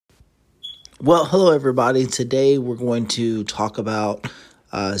Well, hello everybody. Today we're going to talk about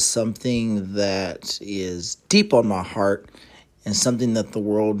something that is deep on my heart and something that the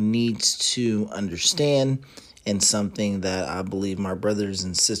world needs to understand and something that I believe my brothers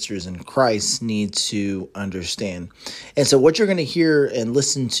and sisters in Christ need to understand. And so what you're going to hear and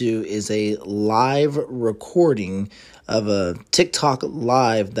listen to is a live recording of a TikTok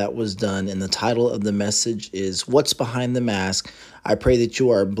live that was done, and the title of the message is What's Behind the Mask. I pray that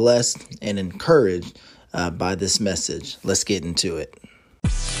you are blessed and encouraged by this message. Let's get into it.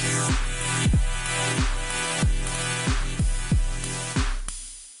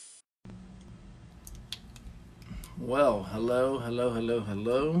 Well, hello.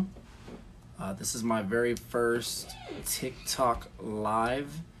 This is my very first TikTok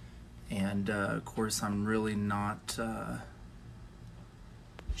live. And, of course, I'm really not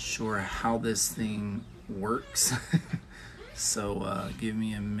sure how this thing works. So give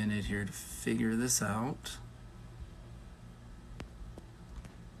me a minute here to figure this out.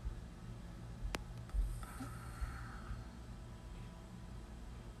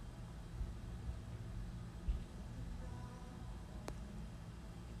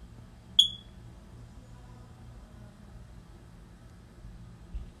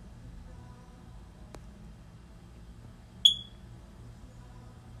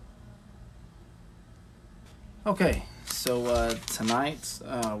 Okay, so tonight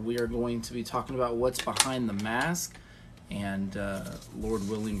we are going to be talking about what's behind the mask, and Lord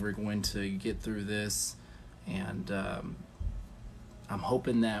willing, we're going to get through this, and I'm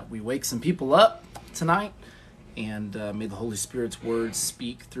hoping that we wake some people up tonight, and may the Holy Spirit's words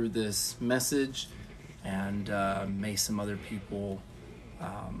speak through this message, and may some other people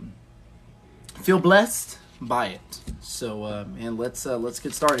feel blessed by it. So, and let's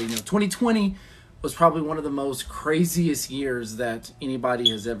get started. 2020 was probably one of the most craziest years that anybody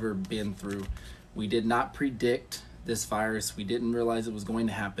has ever been through. We did not predict this virus. We didn't realize it was going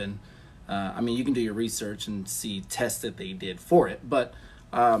to happen. I mean, you can do your research and see tests that they did for it. But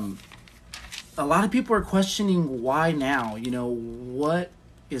a lot of people are questioning why now? What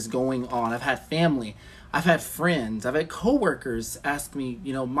is going on? I've had family. I've had friends. I've had coworkers ask me,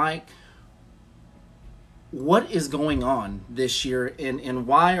 Mike, what is going on this year, and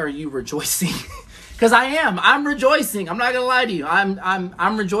why are you rejoicing? Because I'm rejoicing. I'm not gonna lie to you.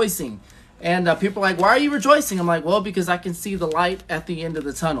 I'm rejoicing. And people are like, why are you rejoicing? I'm like, well, because I can see the light at the end of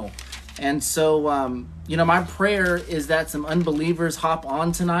the tunnel. And so, my prayer is that some unbelievers hop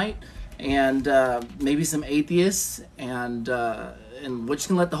on tonight, and maybe some atheists, and we're just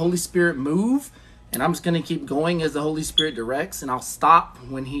gonna let the Holy Spirit move. And I'm just gonna keep going as the Holy Spirit directs, and I'll stop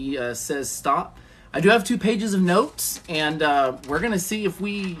when He says stop. I do have 2 pages of notes, and we're gonna see if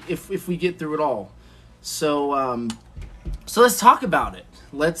we get through it all. So let's talk about it.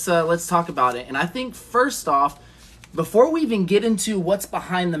 Let's talk about it. And I think first off, before we even get into what's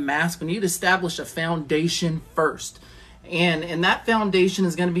behind the mask, we need to establish a foundation first. And that foundation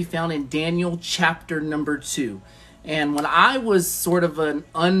is going to be found in Daniel chapter number 2. And when I was sort of an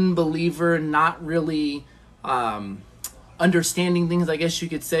unbeliever, not really understanding things, I guess you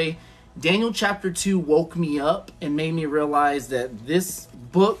could say, Daniel chapter 2 woke me up and made me realize that this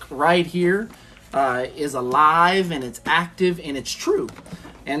book right here is alive, and it's active, and it's true.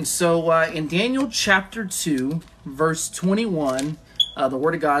 And so in Daniel chapter 2, verse 21, the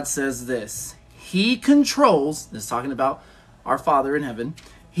Word of God says this: He controls, this is talking about our Father in heaven,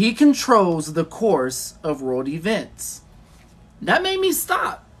 He controls the course of world events. That made me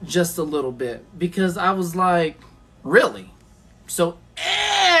stop just a little bit, because I was like, really? So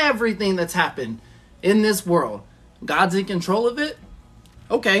everything that's happened in this world, God's in control of it?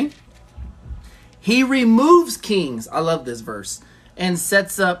 Okay. He removes kings, I love this verse, and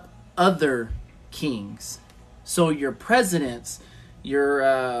sets up other kings. So your presidents,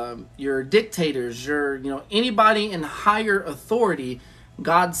 your dictators, your anybody in higher authority,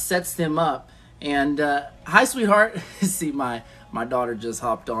 God sets them up. And hi, sweetheart. See, my daughter just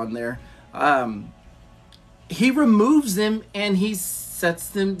hopped on there. He removes them, and he sets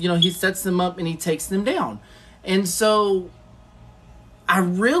them up, and he takes them down. And so I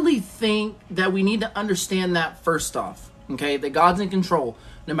really think that we need to understand that first off, okay? That God's in control.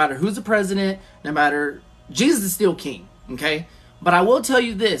 No matter who's the president, no matter, Jesus is still king, okay? But I will tell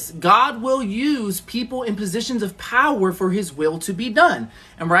you this: God will use people in positions of power for His will to be done.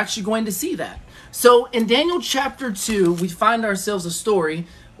 And we're actually going to see that. So in Daniel chapter 2, we find ourselves a story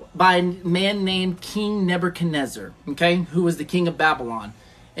by a man named King Nebuchadnezzar, okay? Who was the king of Babylon.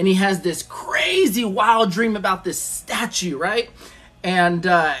 And he has this crazy wild dream about this statue, right? And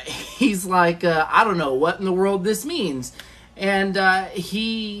he's like, I don't know what in the world this means. And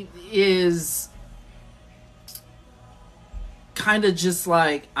he is kind of just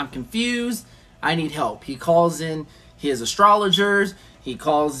like, I'm confused, I need help. He calls in his astrologers, he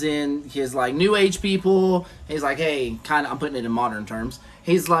calls in his like new age people. He's like, hey, I'm putting it in modern terms.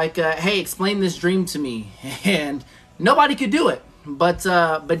 He's like, hey, explain this dream to me. And nobody could do it, but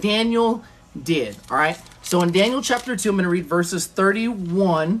Daniel did. All right. So in Daniel chapter 2, I'm going to read verses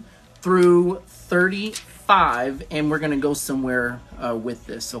 31 through 35, and we're going to go somewhere with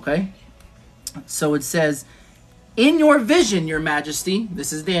this. Okay. So it says, in your vision, your majesty,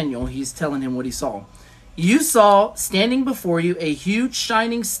 this is Daniel, he's telling him what he saw. You saw standing before you a huge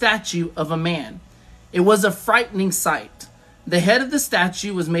shining statue of a man. It was a frightening sight. The head of the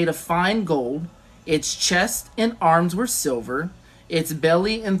statue was made of fine gold. Its chest and arms were silver. Its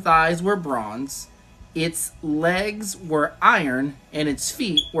belly and thighs were bronze. Its legs were iron, and its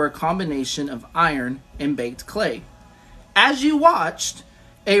feet were a combination of iron and baked clay. As you watched,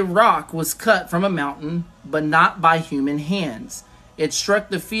 a rock was cut from a mountain, but not by human hands. It struck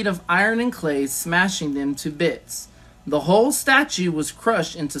the feet of iron and clay, smashing them to bits. The whole statue was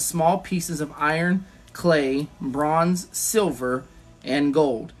crushed into small pieces of iron, clay, bronze, silver, and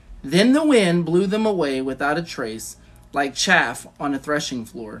gold. Then the wind blew them away without a trace, like chaff on a threshing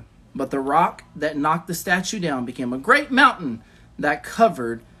floor. But the rock that knocked the statue down became a great mountain that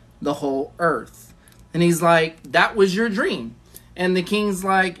covered the whole earth. And he's like, that was your dream. And the king's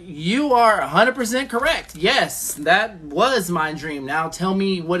like, you are 100% correct. Yes, that was my dream. Now tell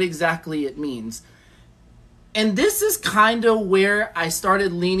me what exactly it means. And this is kind of where I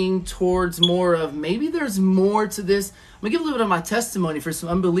started leaning towards more of maybe there's more to this. I'm going to give a little bit of my testimony for some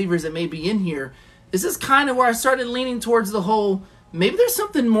unbelievers that may be in here. This is kind of where I started leaning towards the whole, maybe there's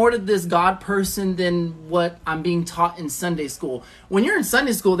something more to this God person than what I'm being taught in Sunday school. When you're in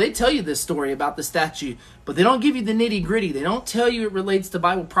Sunday school, they tell you this story about the statue, but they don't give you the nitty gritty. They don't tell you it relates to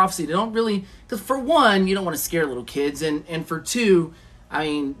Bible prophecy. They don't really, because for one, you don't want to scare little kids. And for two, I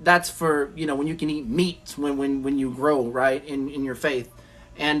mean, that's for, when you can eat meat when you grow, right, in your faith.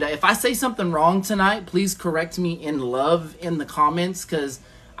 And if I say something wrong tonight, please correct me in love in the comments, because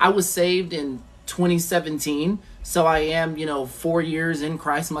I was saved in 2017. So I am, 4 years in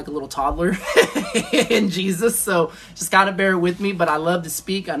Christ. I'm like a little toddler in Jesus. So just got to bear with me. But I love to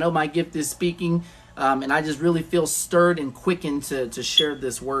speak. I know my gift is speaking. And I just really feel stirred and quickened to share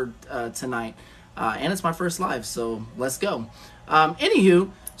this word tonight. And it's my first live. So let's go.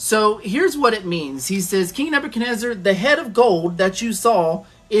 Anywho, so here's what it means. He says, King Nebuchadnezzar, the head of gold that you saw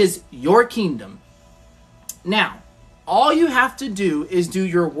is your kingdom. Now, all you have to do is do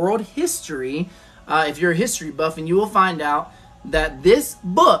your world history, if you're a history buff, and you will find out that this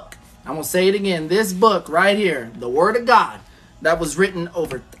book, I'm going to say it again, this book right here, the Word of God, that was written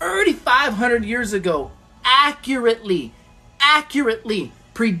over 3,500 years ago, accurately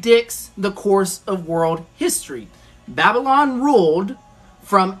predicts the course of world history. Babylon ruled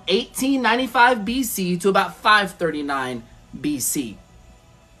from 1895 BC to about 539 BC.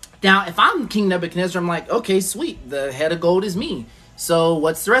 Now, if I'm King Nebuchadnezzar, I'm like, okay, sweet. The head of gold is me. So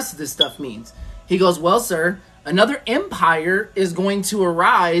what's the rest of this stuff means? He goes, well, sir, another empire is going to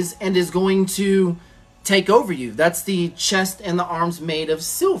arise and is going to take over you. That's the chest and the arms made of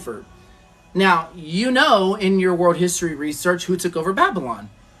silver. Now, in your world history research, who took over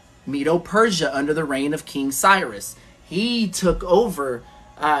Babylon? Medo-Persia under the reign of King Cyrus. He took over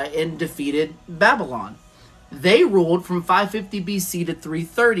and defeated Babylon. They ruled from 550 BC to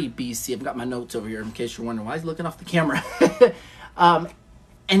 330 BC. I've got my notes over here in case you're wondering why he's looking off the camera.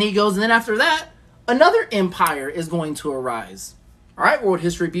 And he goes, and then after that, another empire is going to arise. All right, world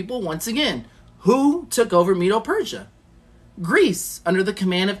history people, once again, who took over Medo-Persia? Greece, under the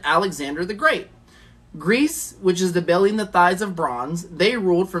command of Alexander the Great. Greece, which is the belly and the thighs of bronze, they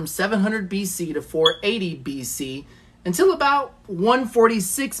ruled from 700 BC to 480 BC until about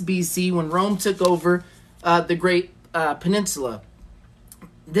 146 BC when Rome took over the Great Peninsula.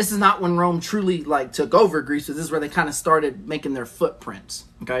 This is not when Rome truly took over Greece, but this is where they kind of started making their footprints.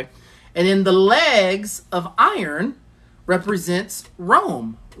 Okay, and then the legs of iron represents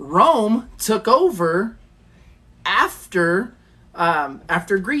Rome. Rome took over after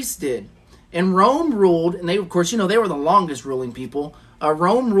Greece did. And Rome ruled, and they, of course, they were the longest ruling people.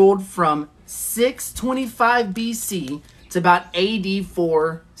 Rome ruled from 625 BC to about AD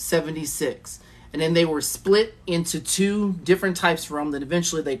 476. And then they were split into two different types of Rome that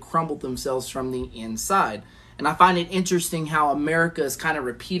eventually they crumbled themselves from the inside. And I find it interesting how America is kind of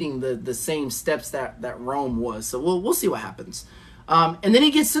repeating the same steps that Rome was. So we'll see what happens. And then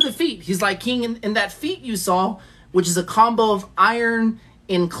he gets to the feet. He's like, King, in that feet you saw, which is a combo of iron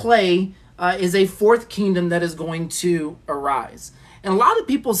and clay, is a fourth kingdom that is going to arise. And a lot of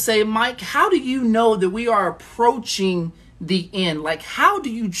people say, Mike, how do you know that we are approaching the end? Like, how do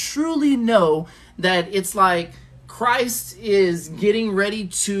you truly know that it's like Christ is getting ready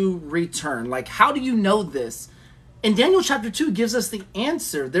to return? Like, how do you know this? And Daniel chapter 2 gives us the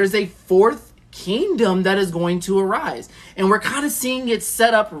answer. There's a fourth kingdom that is going to arise. And we're kind of seeing it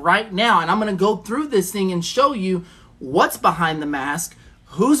set up right now. And I'm going to go through this thing and show you what's behind the mask,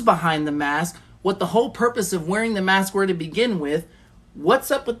 who's behind the mask, what the whole purpose of wearing the mask were to begin with,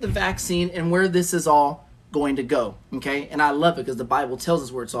 what's up with the vaccine, and where this is all going to go. Okay? And I love it because the Bible tells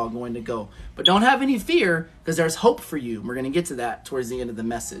us where it's all going to go. But don't have any fear, because there's hope for you. We're going to get to that towards the end of the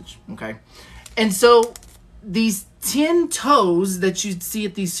message. Okay? And so these 10 toes that you see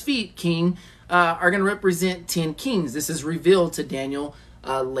at these feet, King, are going to represent 10 kings. This is revealed to Daniel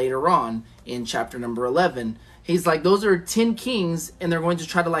later on in chapter number 11. He's like, those are 10 kings, and they're going to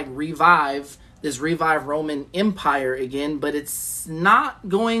try to like revive Roman Empire again, but it's not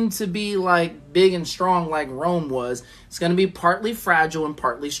going to be like big and strong like Rome was. It's going to be partly fragile and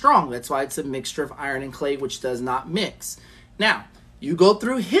partly strong. That's why it's a mixture of iron and clay, which does not mix. Now, you go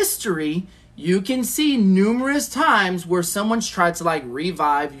through history, you can see numerous times where someone's tried to like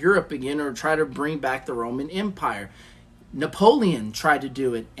revive Europe again or try to bring back the Roman Empire. Napoleon tried to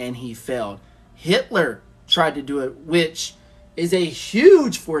do it and he failed. Hitler tried to do it, which is a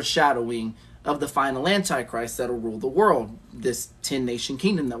huge foreshadowing of the final Antichrist that will rule the world, this 10-nation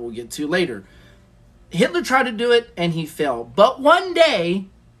kingdom that we'll get to later. Hitler tried to do it and he failed. But one day,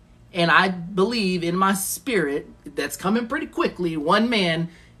 and I believe in my spirit, that's coming pretty quickly, one man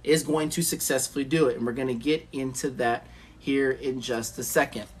is going to successfully do it. And we're going to get into that here in just a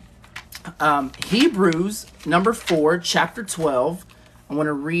second. Hebrews number 4, chapter 12. I want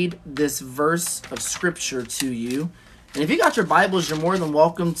to read this verse of scripture to you. And if you got your Bibles, you're more than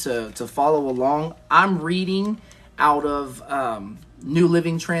welcome to follow along. I'm reading out of New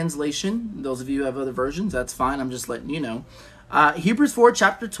Living Translation. Those of you who have other versions, that's fine. I'm just letting you know. Hebrews 4,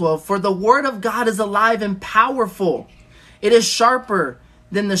 chapter 12. For the word of God is alive and powerful. It is sharper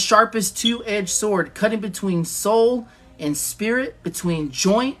than the sharpest two-edged sword, cutting between soul and spirit, between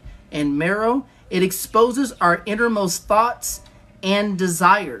joint and marrow. It exposes our innermost thoughts and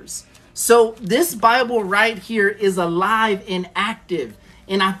desires. So this Bible right here is alive and active.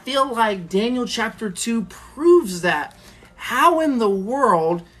 And I feel like Daniel chapter 2 proves that. How in the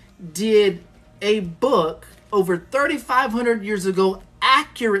world did a book over 3,500 years ago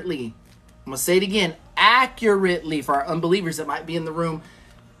accurately, I'm going to say it again, accurately for our unbelievers that might be in the room,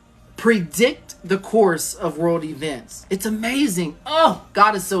 predict the course of world events? It's amazing. Oh,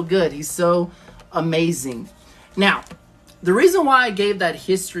 God is so good. He's so amazing. Now, the reason why I gave that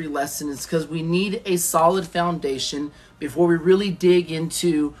history lesson is because we need a solid foundation before we really dig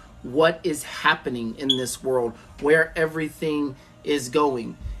into what is happening in this world, where everything is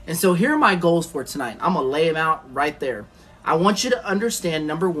going. And so here are my goals for tonight. I'm going to lay them out right there. I want you to understand,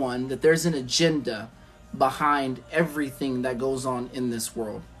 number one, that there's an agenda behind everything that goes on in this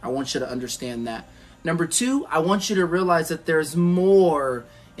world. I want you to understand that. Number two, I want you to realize that there's more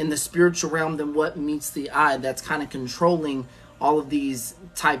in the spiritual realm than what meets the eye that's kind of controlling all of these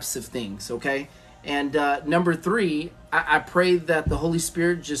types of things, okay? And number three, I pray that the Holy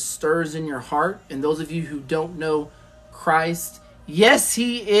Spirit just stirs in your heart. And those of you who don't know Christ, yes,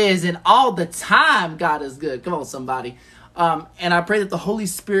 he is, and all the time God is good. Come on, somebody. And I pray that the Holy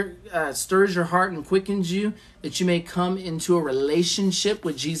Spirit stirs your heart and quickens you, that you may come into a relationship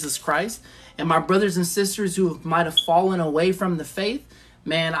with Jesus Christ. And my brothers and sisters who might have fallen away from the faith,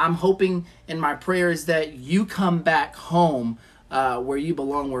 man, I'm hoping in my prayers that you come back home where you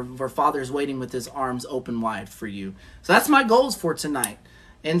belong, where Father's waiting with his arms open wide for you. So that's my goals for tonight.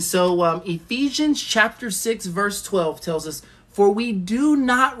 And so Ephesians chapter 6, verse 12 tells us, for we do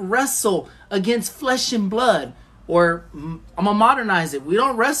not wrestle against flesh and blood. Or I'm going to modernize it. We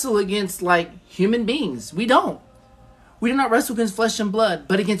don't wrestle against like human beings. We don't. We do not wrestle against flesh and blood,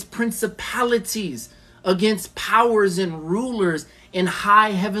 but against principalities, against powers and rulers in high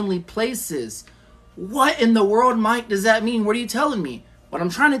heavenly places. What in the world, Mike, does that mean? What are you telling me? What I'm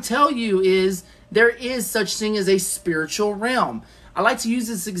trying to tell you is there is such thing as a spiritual realm. I like to use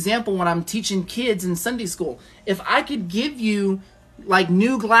this example when I'm teaching kids in Sunday school. If I could give you like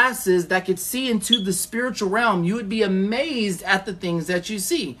new glasses that could see into the spiritual realm, you would be amazed at the things that you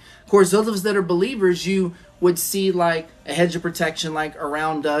see. Of course, those of us that are believers, you would see like a hedge of protection like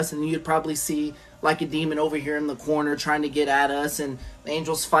around us, and you'd probably see like a demon over here in the corner trying to get at us and the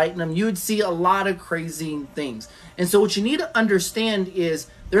angels fighting them. You would see a lot of crazy things. And so what you need to understand is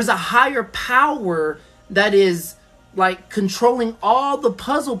there's a higher power that is like controlling all the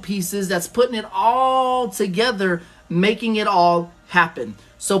puzzle pieces that's putting it all together, making it all happen.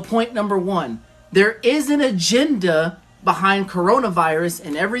 So point number one, there is an agenda behind coronavirus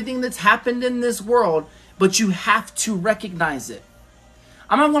and everything that's happened in this world, but you have to recognize it.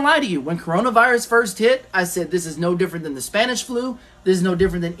 I'm not gonna lie to you. When coronavirus first hit, I said, this is no different than the Spanish flu. This is no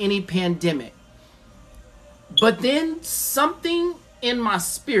different than any pandemic. But then something in my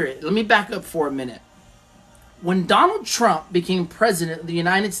spirit, let me back up for a minute. When Donald Trump became president of the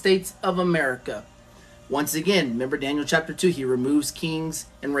United States of America, once again, remember Daniel chapter 2, he removes kings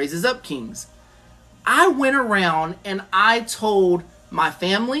and raises up kings. I went around and I told my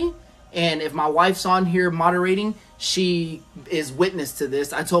family, and if my wife's on here moderating, she is witness to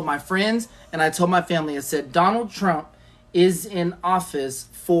this. I told my friends and I told my family, I said, Donald Trump is in office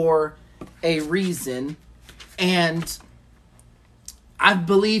for a reason, and I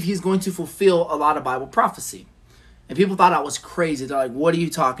believe he's going to fulfill a lot of Bible prophecy. And people thought I was crazy. They're like, what are you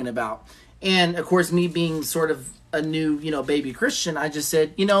talking about? And of course, me being sort of a new, baby Christian, I just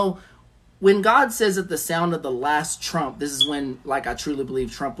said, when God says at the sound of the last trump, this is when, like, I truly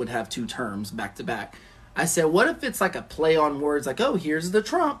believe Trump would have 2 terms back to back. I said, what if it's like a play on words, like, oh, here's the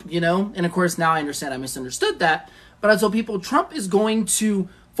Trump, And of course, now I understand I misunderstood that. But I told people Trump is going to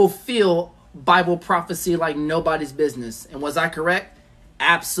fulfill Bible prophecy like nobody's business. And was I correct?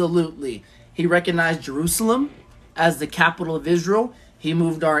 Absolutely. He recognized Jerusalem as the capital of Israel. He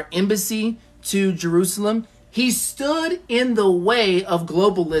moved our embassy to Jerusalem. He stood in the way of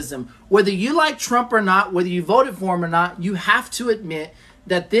globalism. Whether you like Trump or not, whether you voted for him or not, you have to admit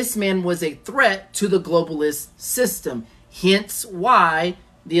that this man was a threat to the globalist system. Hence why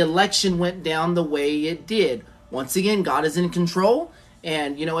the election went down the way it did. Once again, God is in control.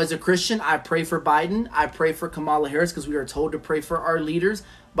 And, as a Christian, I pray for Biden. I pray for Kamala Harris because we are told to pray for our leaders.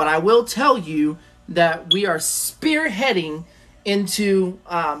 But I will tell you that we are spearheading into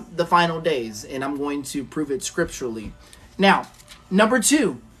the final days. And I'm going to prove it scripturally. Now, number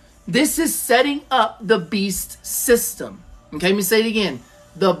 2, this is setting up the beast system. Okay, let me say it again.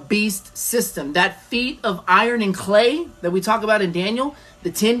 The beast system. That feat of iron and clay that we talk about in Daniel,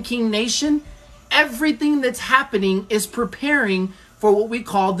 the 10 king nation, everything that's happening is preparing for what we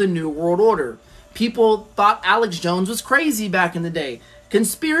call the New World Order. People thought Alex Jones was crazy back in the day.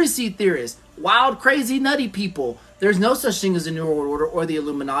 Conspiracy theorists, wild, crazy, nutty people. There's no such thing as a New World Order or the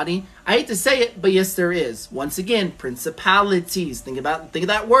Illuminati. I hate to say it, but yes, there is. Once again, principalities. Think of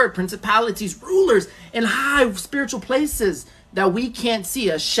that word, principalities, rulers in high spiritual places that we can't see.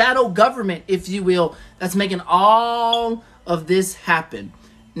 A shadow government, if you will, that's making all of this happen.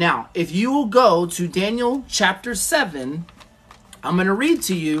 Now, if you will go to Daniel chapter 7, I'm going to read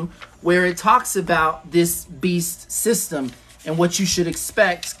to you where it talks about this beast system and what you should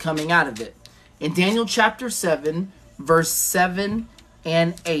expect coming out of it. In Daniel chapter 7, verse 7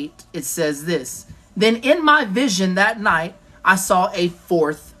 and 8, it says this. Then in my vision that night, I saw a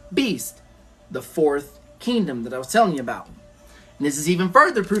 4th beast, the 4th kingdom that I was telling you about. And this is even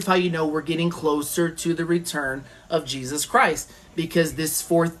further proof how we're getting closer to the return of Jesus Christ, because this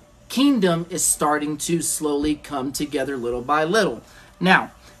 4th kingdom is starting to slowly come together little by little.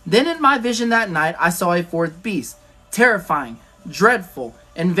 Now, then in my vision that night, I saw a 4th beast, terrifying, dreadful,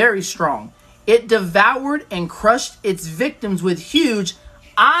 and very strong. It devoured and crushed its victims with huge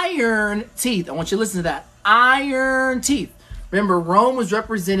iron teeth. I want you to listen to that. Iron teeth. Remember, Rome was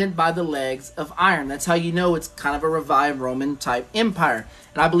represented by the legs of iron. That's how you know it's kind of a revived Roman type empire.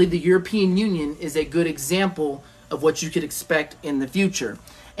 And I believe the European Union is a good example of what you could expect in the future.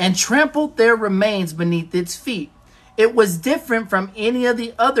 And trampled their remains beneath its feet. It was different from any of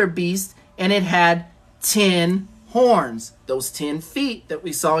the other beasts, and it had 10 horns. Those 10 feet that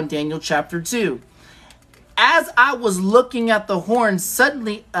we saw in Daniel chapter 2. As I was looking at the horns,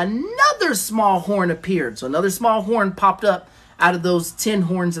 suddenly another small horn appeared. So another small horn popped up out of those 10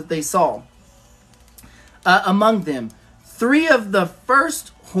 horns that they saw. Among them, 3 of the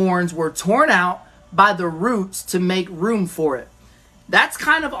first horns were torn out by the roots to make room for it. That's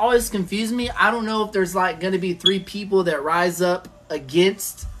kind of always confused me. I don't know if there's going to be 3 people that rise up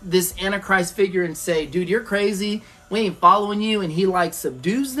against this Antichrist figure and say, dude, you're crazy. We ain't following you. And he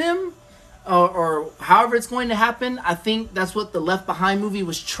subdues them or however it's going to happen. I think that's what the Left Behind movie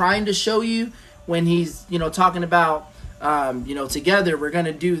was trying to show you when he's, talking about, together we're going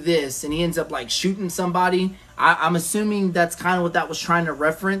to do this. And he ends up shooting somebody. I'm assuming that's kind of what that was trying to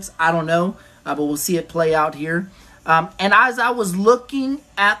reference. I don't know, but we'll see it play out here. And as I was looking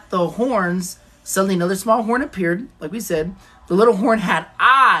at the horns, suddenly another small horn appeared, like we said. The little horn had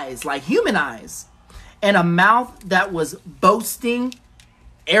eyes, like human eyes, and a mouth that was boasting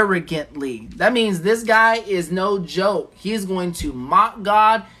arrogantly. That means this guy is no joke. He is going to mock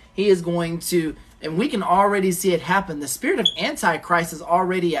God. He is going to, and we can already see it happen. The spirit of Antichrist is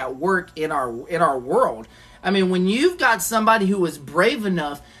already at work in our world. I mean, when you've got somebody who is brave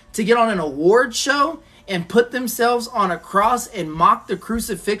enough to get on an award show and put themselves on a cross and mock the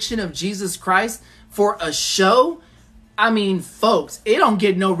crucifixion of Jesus Christ for a show, I mean, folks, it don't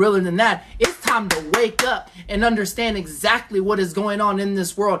get no realer than that. It's time to wake up and understand exactly what is going on in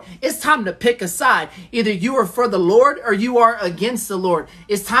this world. It's time to pick a side. Either you are for the Lord or you are against the Lord.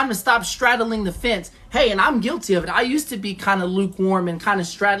 It's time to stop straddling the fence. Hey, and I'm guilty of it. I used to be kind of lukewarm and kind of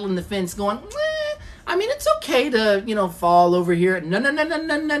straddling the fence going, I mean, it's okay to, fall over here. No, no, no, no,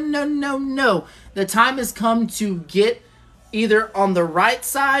 no, no, no, no, no. The time has come to get either on the right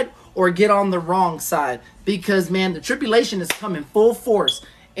side or get on the wrong side. Because, man, the tribulation is coming full force.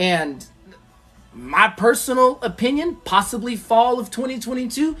 And my personal opinion, possibly fall of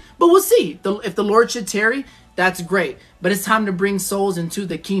 2022. But we'll see. If the Lord should tarry, that's great. But it's time to bring souls into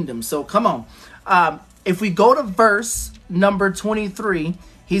the kingdom. So come on. If we go to verse number 23,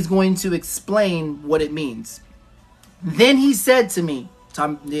 he's going to explain what it means. Then he said to me,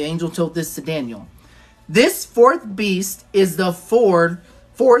 the angel told this to Daniel, this fourth beast is the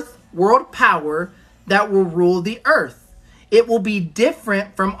fourth world power that will rule the earth. It will be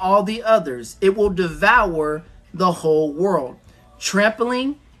different from all the others. It will devour the whole world,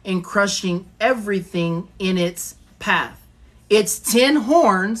 trampling and crushing everything in its path. Its 10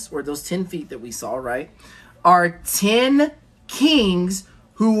 horns, or those 10 feet that we saw, right, are 10 kings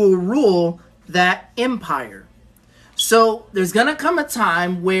who will rule that empire. So there's going to come a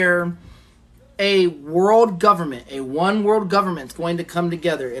time where a world government, a one world government is going to come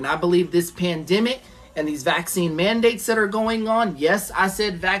together. And I believe this pandemic and these vaccine mandates that are going on. Yes, I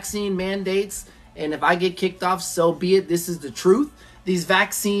said vaccine mandates. And if I get kicked off, so be it. This is the truth. These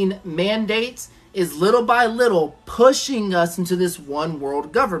vaccine mandates is little by little pushing us into this one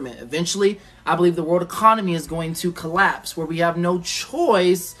world government. Eventually, I believe the world economy is going to collapse where we have no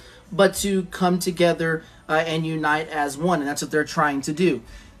choice but to come together and unite as one. And that's what they're trying to do.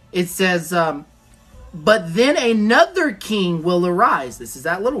 It says, but then another king will arise. This is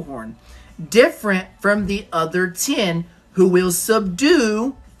that little horn. Different from the other 10, who will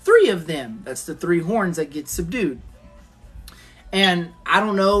subdue 3 of them. That's the 3 horns that get subdued. And I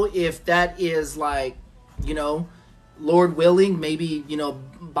don't know if that is like, Lord willing, maybe,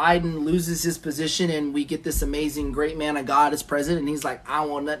 Biden loses his position and we get this amazing great man of God as president. And he's like, I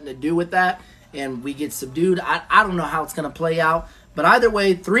want nothing to do with that. And we get subdued. I don't know how it's going to play out. But either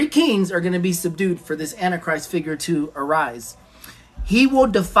way, 3 kings are going to be subdued for this Antichrist figure to arise. He will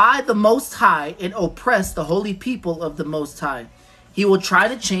defy the Most High and oppress the holy people of the Most High. He will try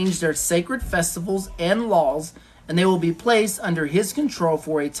to change their sacred festivals and laws, and they will be placed under his control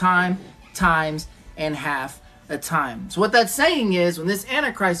for a time, times, and half a time. So what that's saying is, when this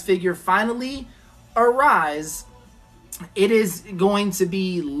Antichrist figure finally arrives, it is going to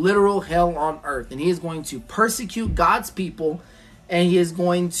be literal hell on earth, and he is going to persecute God's people, and he is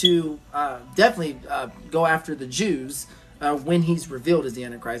going to definitely go after the Jews when he's revealed as the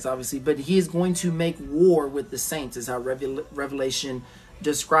Antichrist, obviously. But he is going to make war with the saints, is how Revelation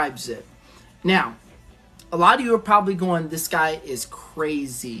describes it. Now, a lot of you are probably going, this guy is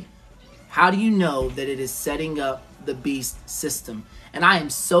crazy. How do you know that it is setting up the beast system? And I am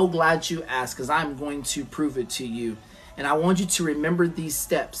so glad you asked, because I'm going to prove it to you. And I want you to remember these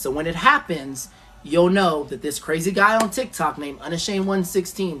steps. So when it happens, you'll know that this crazy guy on TikTok named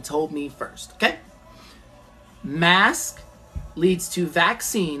Unashamed116 told me first, okay? Mask leads to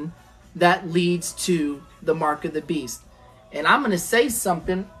vaccine that leads to the mark of the beast. And I'm going to say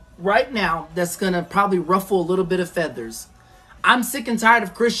something right now that's going to probably ruffle a little bit of feathers. I'm sick and tired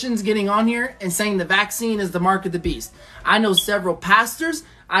of Christians getting on here and saying the vaccine is the mark of the beast. I know several pastors,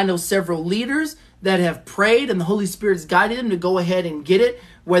 I know several leaders that have prayed and the Holy Spirit's guided them to go ahead and get it,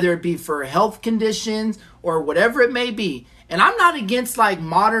 whether it be for health conditions or whatever it may be. And I'm not against like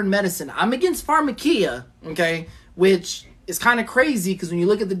modern medicine. I'm against pharmakia, okay, which is kind of crazy because when you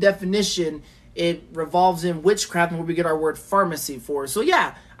look at the definition, it revolves in witchcraft and where we get our word pharmacy for. So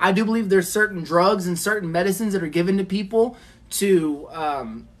yeah, I do believe there's certain drugs and certain medicines that are given to people to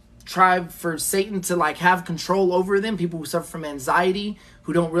try for Satan to like have control over them. People who suffer from anxiety,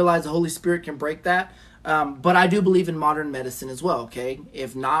 who don't realize the Holy Spirit can break that. But I do believe in modern medicine as well, okay?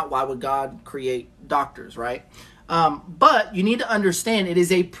 If not, why would God create doctors, right? But you need to understand it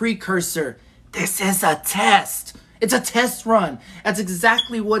is a precursor. This is a test. It's a test run. That's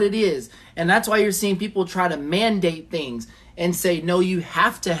exactly what it is. And that's why you're seeing people try to mandate things and say, no, you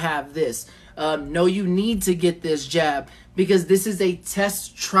have to have this. No, you need to get this jab, because this is a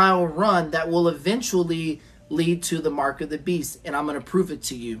test trial run that will eventually lead to the mark of the beast. And I'm going to prove it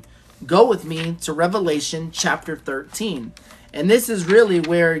to you. Go with me to Revelation chapter 13. And this is really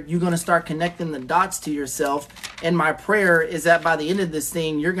where you're going to start connecting the dots to yourself. And my prayer is that by the end of this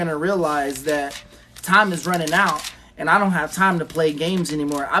thing, you're going to realize that time is running out and I don't have time to play games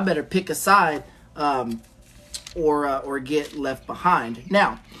anymore. I better pick a side or get left behind.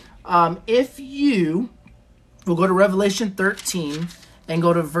 Now, if you will go to Revelation 13 and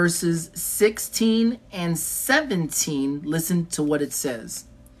go to verses 16 and 17, listen to what it says.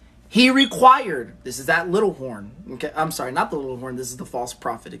 He required, this is that little horn. Okay, I'm sorry, not the little horn. This is the false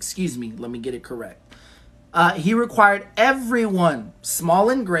prophet. Excuse me. Let me get it correct. He required everyone, small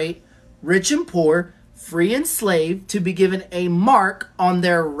and great, rich and poor, free and slave, to be given a mark on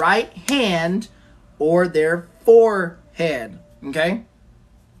their right hand or their forehead. Okay?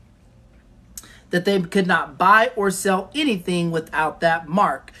 That they could not buy or sell anything without that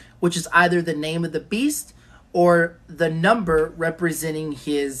mark, which is either the name of the beast or the number representing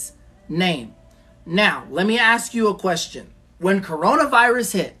his name. Now, let me ask you a question. When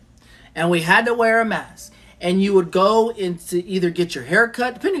coronavirus hit and we had to wear a mask and you would go into either get your hair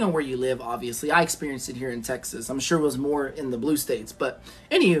cut, depending on where you live, obviously. I experienced it here in Texas. I'm sure it was more in the blue states. But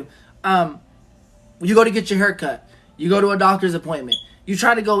anywho, you go to get your hair cut. You go to a doctor's appointment. You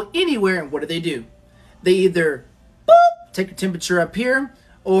try to go anywhere, and what do? They either take your temperature up here,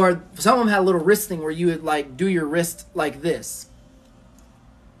 or some of them had a little wrist thing where you would like do your wrist like this.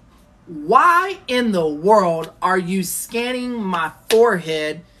 Why in the world are you scanning my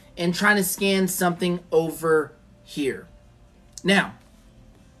forehead and trying to scan something over here? Now,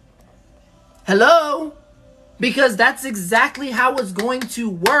 hello? Because that's exactly how it's going to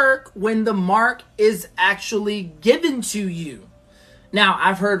work when the mark is actually given to you. Now,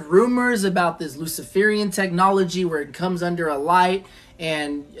 I've heard rumors about this Luciferian technology where it comes under a light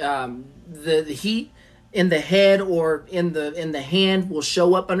and the heat in the head or in the hand will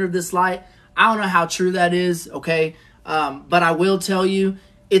show up under this light. I don't know how true that is, okay? But I will tell you,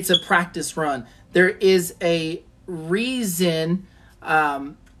 it's a practice run. There is a reason.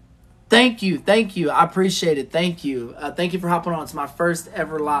 Thank you. I appreciate it. Thank you. Thank you for hopping on. It's my first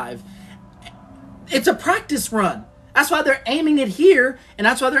ever live. It's a practice run. That's why they're aiming it here, and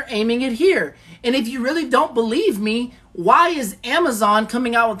that's why they're aiming it here. And if you really don't believe me, why is Amazon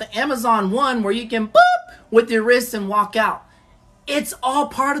coming out with the Amazon One where you can boop with your wrist and walk out? It's all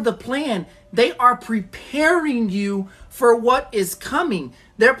part of the plan. They are preparing you for what is coming.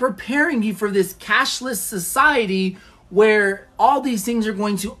 They're preparing you for this cashless society where all these things are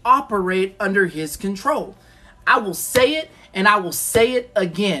going to operate under his control. I will say it, and I will say it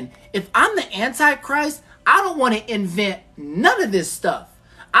again. If I'm the Antichrist, I don't want to invent none of this stuff.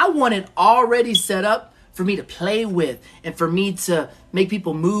 I want it already set up for me to play with and for me to make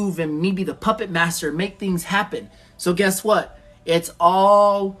people move and me be the puppet master, make things happen. So guess what? It's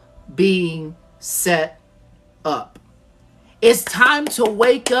all being set up. It's time to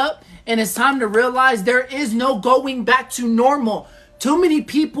wake up, and it's time to realize there is no going back to normal. Too many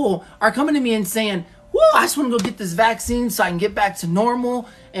people are coming to me and saying, whoa, I just want to go get this vaccine so I can get back to normal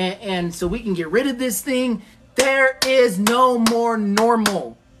and so we can get rid of this thing. There is no more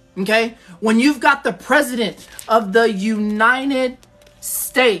normal, okay? When you've got the president of the United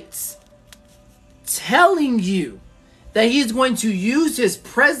States telling you that he's going to use his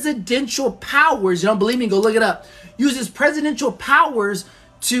presidential powers, you don't believe me, go look it up, use his presidential powers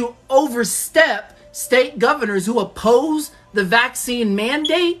to overstep state governors who oppose the vaccine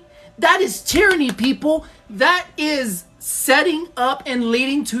mandate, that is tyranny, people. That is setting up and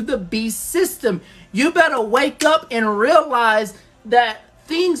leading to the beast system. You better wake up and realize that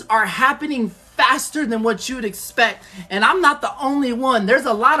things are happening faster than what you would expect. And I'm not the only one. There's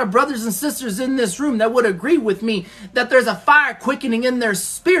a lot of brothers and sisters in this room that would agree with me that there's a fire quickening in their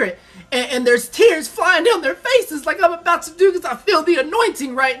spirit. And there's tears flying down their faces like I'm about to do because I feel the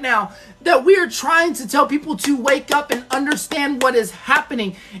anointing right now. That we are trying to tell people to wake up and understand what is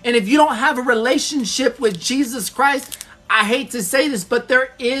happening. And if you don't have a relationship with Jesus Christ, I hate to say this, but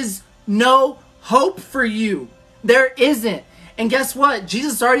there is no hope for you. There isn't. And guess what?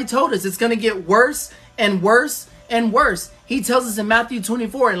 Jesus already told us it's going to get worse and worse and worse. He tells us in Matthew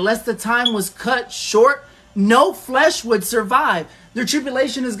 24, unless the time was cut short, no flesh would survive. The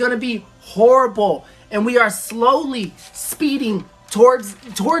tribulation is going to be horrible. And we are slowly speeding towards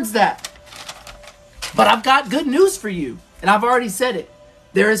that. But I've got good news for you. And I've already said it.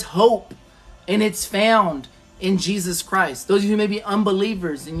 There is hope. And it's found in Jesus Christ. Those of you who may be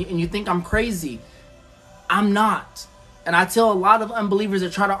unbelievers and you think I'm crazy. I'm not. And I tell a lot of unbelievers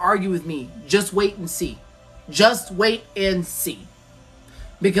that try to argue with me, just wait and see. Just wait and see.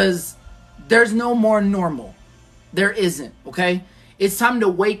 Because there's no more normal. There isn't, okay? It's time to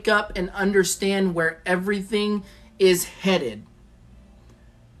wake up and understand where everything is headed.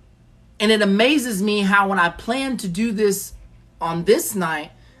 And it amazes me how when I plan to do this on this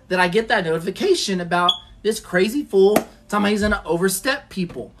night, that I get that notification about this crazy fool talking about he's going to overstep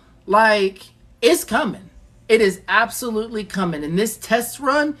people. Like, it's coming. It is absolutely coming. And this test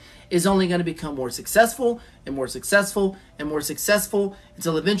run is only going to become more successful and more successful and more successful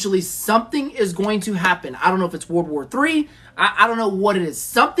until eventually something is going to happen. I don't know if it's World War III. I don't know what it is.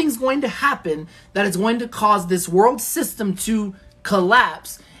 Something's going to happen that is going to cause this world system to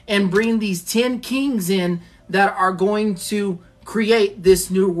collapse and bring these 10 kings in that are going to create this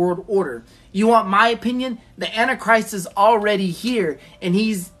new world order. You want my opinion? The Antichrist is already here, and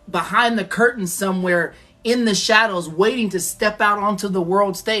he's behind the curtain somewhere in the shadows waiting to step out onto the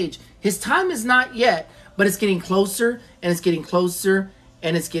world stage. His time is not yet, but it's getting closer, and it's getting closer,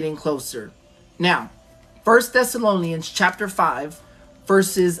 and it's getting closer. Now, 1 Thessalonians chapter 5,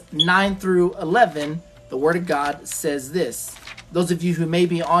 verses 9 through 11, the Word of God says this. Those of you who may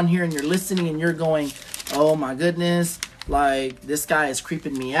be on here and you're listening and you're going, oh my goodness, like, this guy is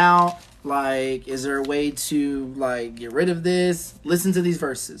creeping me out. Like, is there a way to, like, get rid of this? Listen to these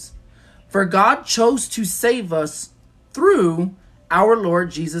verses. For God chose to save us through our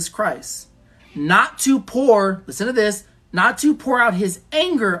Lord Jesus Christ, not to pour, listen to this, not to pour out his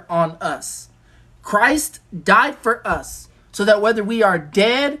anger on us. Christ died for us so that whether we are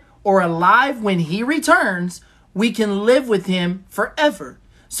dead or alive when he returns, we can live with him forever.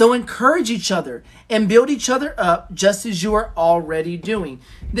 So encourage each other and build each other up just as you are already doing.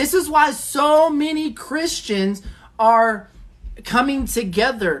 This is why so many Christians are coming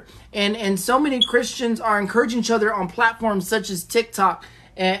together and so many Christians are encouraging each other on platforms such as TikTok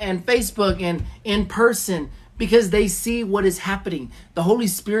and Facebook and in person, because they see what is happening. The Holy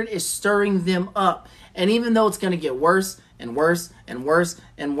Spirit is stirring them up. And even though it's going to get worse and worse and worse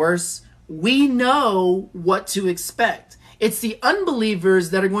and worse, we know what to expect. It's the unbelievers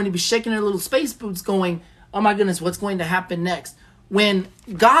that are going to be shaking their little space boots going, oh my goodness, what's going to happen next? When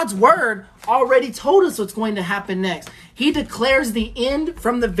God's word already told us what's going to happen next. He declares the end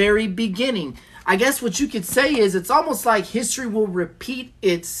from the very beginning. I guess what you could say is it's almost like history will repeat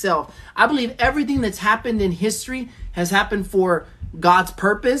itself. I believe everything that's happened in history has happened for God's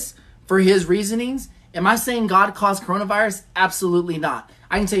purpose, for his reasonings. Am I saying God caused coronavirus? Absolutely not.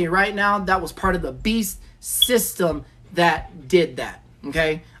 I can tell you right now, that was part of the beast system that did that.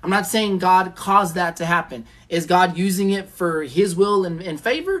 Okay? I'm not saying God caused that to happen. Is God using it for his will and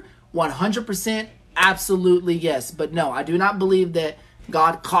favor? 100% absolutely yes. But no, I do not believe that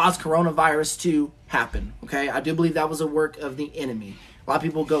God caused coronavirus to happen. Okay? I do believe that was a work of the enemy. A lot of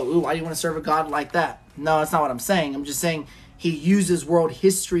people go, ooh, why do you want to serve a God like that? No, that's not what I'm saying. I'm just saying he uses world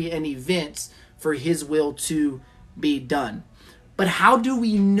history and events for his will to be done. But how do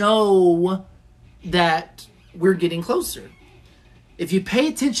we know that we're getting closer? If you pay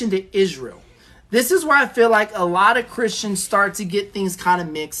attention to Israel, this is where I feel like a lot of Christians start to get things kind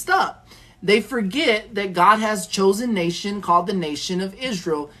of mixed up. They forget that God has chosen nation called the nation of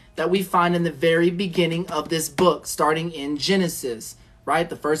Israel that we find in the very beginning of this book, starting in Genesis, right?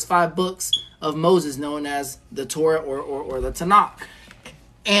 The first 5 books of Moses, known as the Torah or the Tanakh.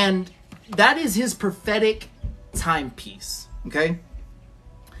 And that is his prophetic timepiece, okay?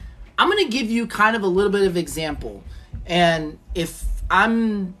 I'm going to give you kind of a little bit of example. And if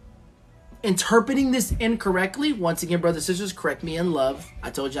I'm interpreting this incorrectly, once again, brothers and sisters, correct me in love.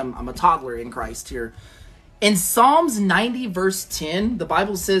 I told you I'm a toddler in Christ here. In Psalms 90 verse 10, the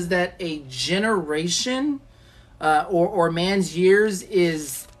Bible says that a generation or man's years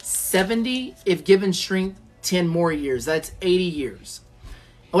is 70 if given strength 10 more years. That's 80 years.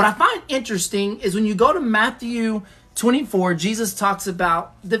 And what I find interesting is when you go to Matthew 24, Jesus talks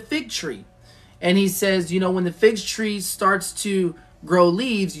about the fig tree. And he says, you know, when the fig tree starts to grow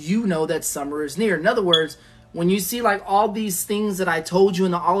leaves, you know that summer is near. In other words, when you see like all these things that I told you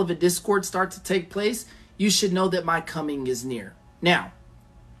in the Olivet Discord start to take place, you should know that my coming is near. Now,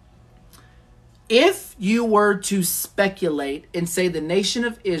 if you were to speculate and say the nation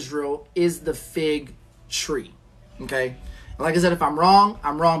of Israel is the fig tree, okay? And like I said, if I'm wrong,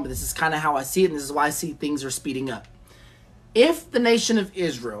 but this is kind of how I see it, and this is why I see things are speeding up. If the nation of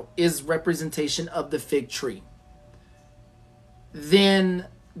Israel is representation of the fig tree, then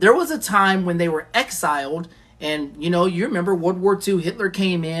there was a time when they were exiled, and you know, you remember World War II, Hitler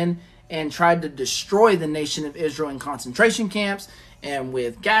came in and tried to destroy the nation of Israel in concentration camps and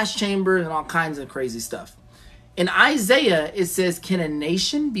with gas chambers and all kinds of crazy stuff. In Isaiah, it says, can a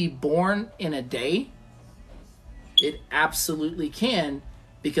nation be born in a day? It absolutely can,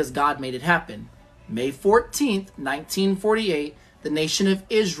 because God made it happen. May 14th, 1948, the nation of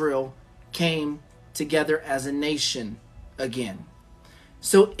Israel came together as a nation again.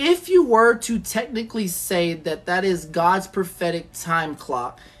 So if you were to technically say that that is God's prophetic time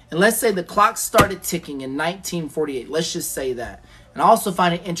clock, and let's say the clock started ticking in 1948, let's just say that. And I also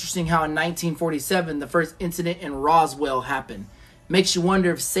find it interesting how in 1947, the first incident in Roswell happened. Makes you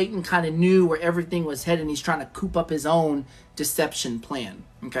wonder if Satan kind of knew where everything was headed and he's trying to coop up his own deception plan.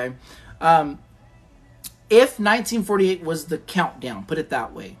 Okay. If 1948 was the countdown, put it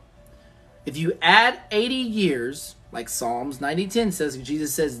that way, if you add 80 years, like Psalms 90:10 says,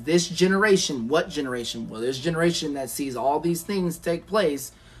 Jesus says, this generation, what generation? Well, this generation that sees all these things take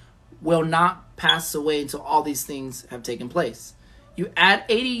place will not pass away until all these things have taken place. You add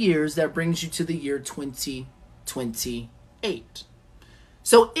 80 years, that brings you to the year 2028.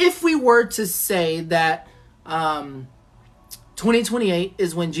 So if we were to say that 2028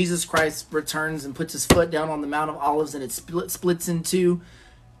 is when Jesus Christ returns and puts his foot down on the Mount of Olives and it splits in two,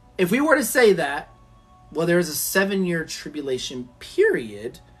 if we were to say that, well, there's a 7-year tribulation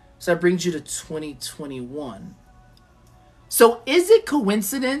period, so that brings you to 2021. So is it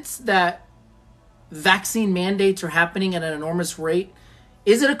coincidence that vaccine mandates are happening at an enormous rate?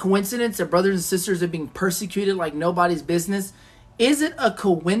 Is it a coincidence that brothers and sisters are being persecuted like nobody's business? Is it a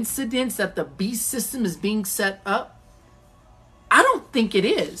coincidence that the beast system is being set up? I don't think it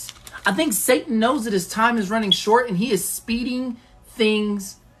is. I think Satan knows that his time is running short and he is speeding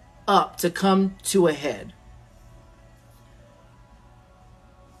things up to come to a head.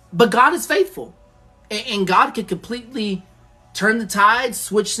 But God is faithful. And God could completely turn the tide,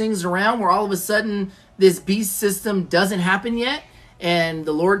 switch things around where all of a sudden this beast system doesn't happen yet and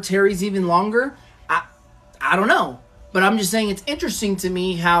the Lord tarries even longer. I don't know. But I'm just saying it's interesting to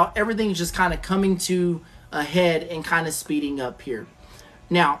me how everything's just kind of coming to a head and kind of speeding up here.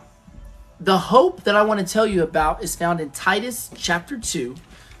 Now, the hope that I want to tell you about is found in Titus chapter 2,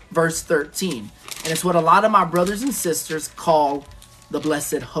 verse 13. And it's what a lot of my brothers and sisters call the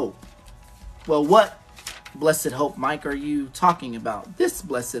blessed hope. Well, what blessed hope, Mike, are you talking about? This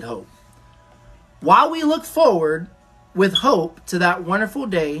blessed hope. While we look forward with hope to that wonderful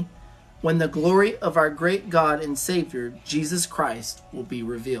day when the glory of our great God and Savior, Jesus Christ, will be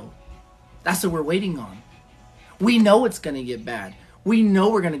revealed. That's what we're waiting on. We know it's going to get bad. We know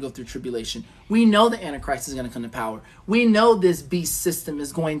we're going to go through tribulation. We know the Antichrist is going to come to power. We know this beast system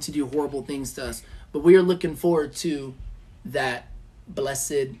is going to do horrible things to us. But we are looking forward to that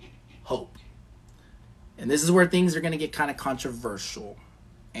blessed hope. And this is where things are going to get kind of controversial.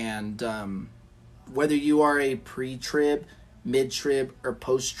 And whether you are a pre-trib, mid-trib, or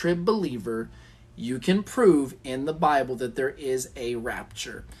post-trib believer, you can prove in the Bible that there is a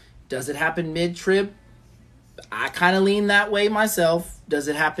rapture. Does it happen mid-trib? I kind of lean that way myself. Does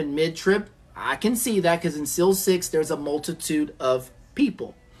it happen mid-trib? I can see that because in Seal 6, there's a multitude of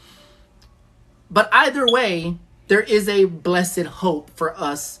people. But either way, there is a blessed hope for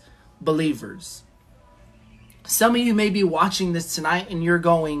us believers. Some of you may be watching this tonight and you're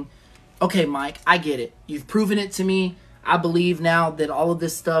going, okay, Mike, I get it. You've proven it to me. I believe now that all of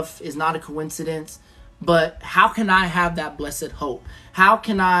this stuff is not a coincidence. But how can I have that blessed hope? How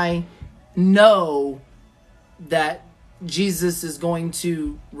can I know that Jesus is going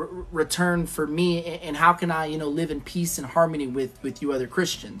to return for me? And how can I, live in peace and harmony with you other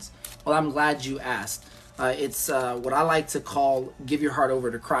Christians? Well, I'm glad you asked. It's what I like to call give your heart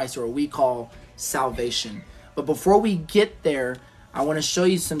over to Christ, or what we call salvation. But before we get there, I want to show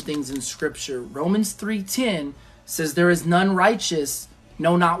you some things in Scripture. Romans 3:10 says there is none righteous,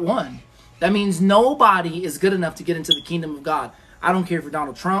 no, not one. That means nobody is good enough to get into the kingdom of God. I don't care if you're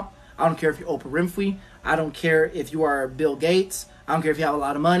Donald Trump. I don't care if you're Oprah Winfrey. I don't care if you are Bill Gates. I don't care if you have a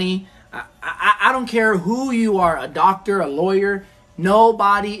lot of money. I don't care who you are, a doctor, a lawyer.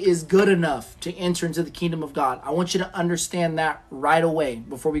 Nobody is good enough to enter into the kingdom of God. I want you to understand that right away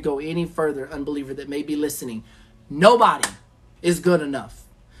before we go any further, unbeliever that may be listening. Nobody is good enough.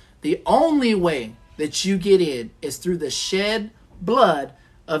 The only way that you get in is through the shed blood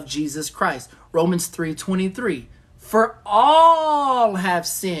of Jesus Christ. Romans 3:23. For all have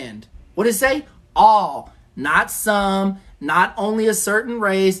sinned. What does it say? All. Not some. Not only a certain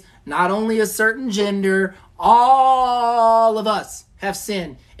race. Not only a certain gender. All of us have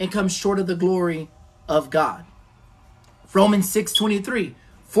sinned and come short of the glory of God. Romans 6:23.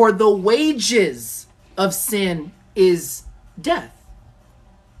 For the wages of sin is death.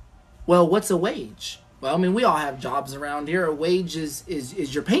 Well, what's a wage? Well, we all have jobs around here. A wage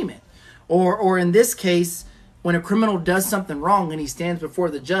is your payment. Or in this case, when a criminal does something wrong and he stands before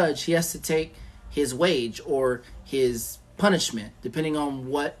the judge, he has to take his wage or his punishment, depending on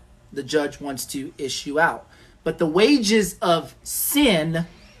what the judge wants to issue out. But the wages of sin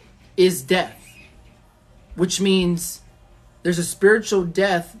is death, which means there's a spiritual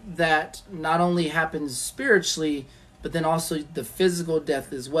death that not only happens spiritually, but then also the physical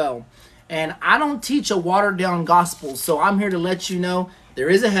death as well. And I don't teach a watered down gospel, so I'm here to let you know there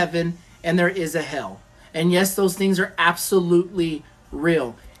is a heaven and there is a hell. And yes, those things are absolutely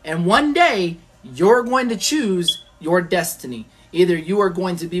real. And one day, you're going to choose your destiny. Either you are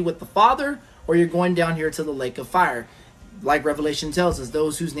going to be with the Father or you're going down here to the lake of fire. Like Revelation tells us,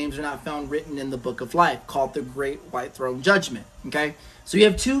 those whose names are not found written in the book of life, called the Great White Throne Judgment. Okay? So you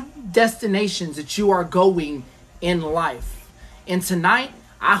have two destinations that you are going in life. And tonight,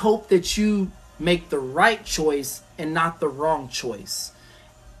 I hope that you make the right choice and not the wrong choice.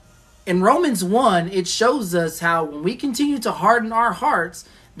 In Romans 1, it shows us how when we continue to harden our hearts,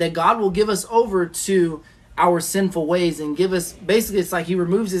 that God will give us over to our sinful ways and give us, basically it's like he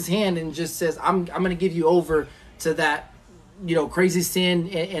removes his hand and just says, I'm going to give you over to that, crazy sin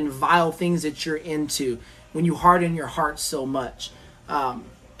and vile things that you're into when you harden your heart so much. And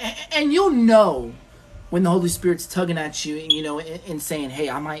you'll know when the Holy Spirit's tugging at you, and saying, hey,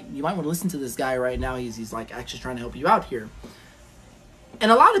 you might want to listen to this guy right now. He's like actually trying to help you out here.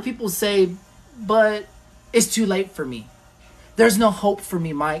 And a lot of people say, but it's too late for me. There's no hope for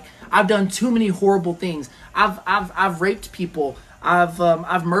me, Mike. I've done too many horrible things. I've raped people.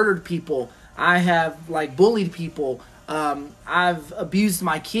 I've murdered people. I have bullied people. I've abused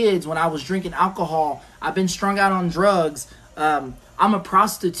my kids when I was drinking alcohol. I've been strung out on drugs. I'm a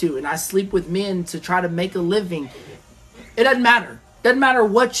prostitute and I sleep with men to try to make a living. It doesn't matter. Doesn't matter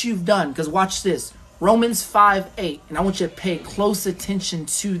what you've done, because watch this. Romans 5:8, and I want you to pay close attention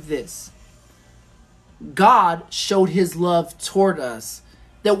to this. God showed his love toward us,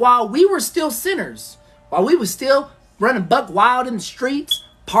 that while we were still sinners, while we were still running buck wild in the streets,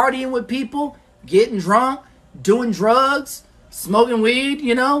 partying with people, getting drunk, doing drugs, smoking weed,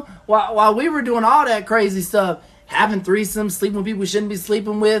 while we were doing all that crazy stuff, having threesomes, sleeping with people we shouldn't be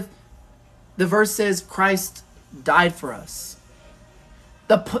sleeping with, the verse says Christ died for us.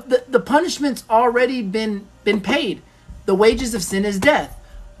 The punishment's already been paid. The wages of sin is death.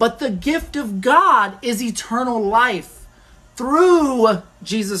 But the gift of God is eternal life through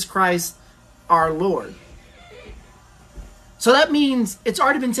Jesus Christ our Lord. So that means it's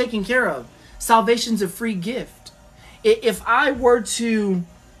already been taken care of. Salvation's a free gift. If I were to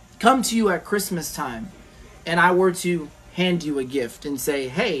come to you at Christmas time and I were to hand you a gift and say,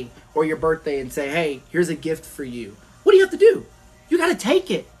 hey, or your birthday and say, hey, here's a gift for you. What do you have to do? You got to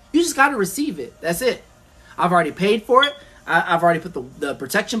take it. You just got to receive it. That's it. I've already paid for it. I've already put the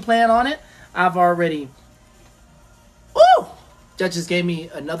protection plan on it. I've already... Judge just gave me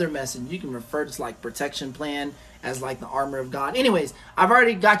another message. You can refer to protection plan as the armor of God. Anyways, I've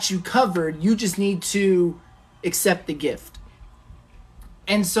already got you covered. You just need to accept the gift.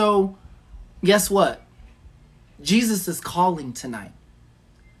 And so, guess what? Jesus is calling tonight.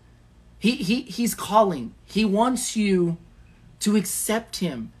 He's calling. He wants you to accept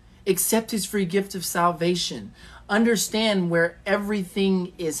him. Accept his free gift of salvation. Understand where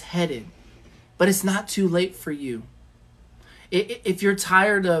everything is headed. But it's not too late for you. If you're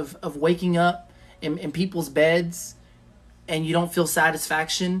tired of waking up in people's beds and you don't feel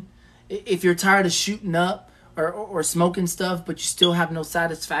satisfaction, if you're tired of shooting up or smoking stuff but you still have no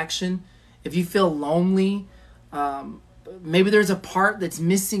satisfaction, if you feel lonely, maybe there's a part that's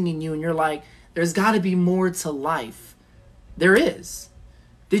missing in you and you're like, there's got to be more to life. There is.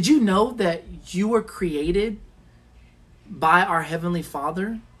 Did you know that you were created by our Heavenly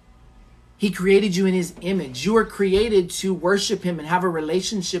Father? He created you in his image. You were created to worship him and have a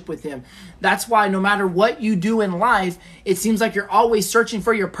relationship with him. That's why no matter what you do in life, it seems like you're always searching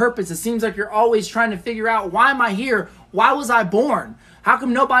for your purpose. It seems like you're always trying to figure out, why am I here? Why was I born? How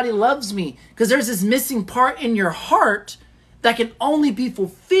come nobody loves me? Because there's this missing part in your heart that can only be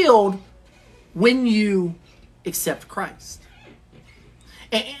fulfilled when you accept Christ.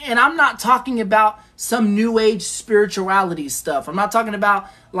 And I'm not talking about some new age spirituality stuff. I'm not talking about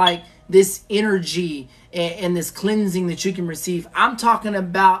this energy and this cleansing that you can receive. I'm talking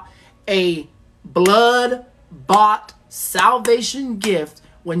about a blood-bought salvation gift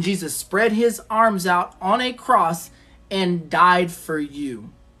when Jesus spread his arms out on a cross and died for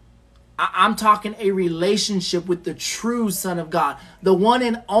you. I'm talking a relationship with the true Son of God, the one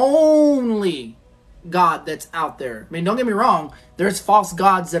and only God that's out there. I mean, don't get me wrong, there's false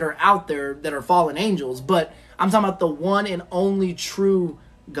gods that are out there that are fallen angels, but I'm talking about the one and only true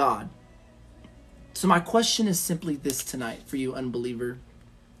God. So my question is simply this tonight for you, unbeliever.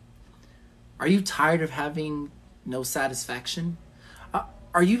 Are you tired of having no satisfaction?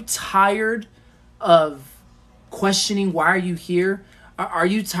 Are you tired of questioning why are you here? Are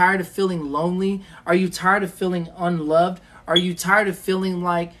you tired of feeling lonely? Are you tired of feeling unloved? Are you tired of feeling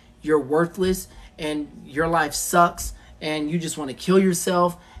like you're worthless and your life sucks and you just want to kill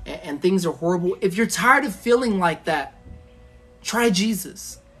yourself and things are horrible? If you're tired of feeling like that, try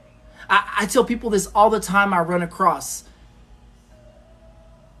Jesus. I tell people this all the time I run across.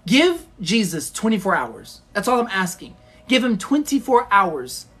 Give Jesus 24 hours. That's all I'm asking. Give him 24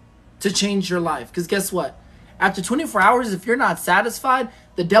 hours to change your life. Because guess what? After 24 hours, if you're not satisfied,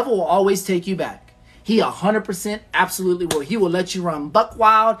 the devil will always take you back. He 100% absolutely will. He will let you run buck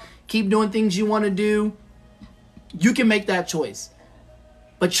wild, keep doing things you want to do. You can make that choice.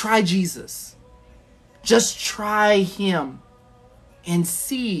 But try Jesus. Just try him and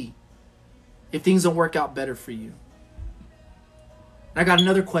see if things don't work out better for you. I got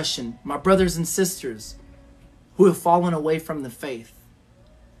another question. My brothers and sisters who have fallen away from the faith.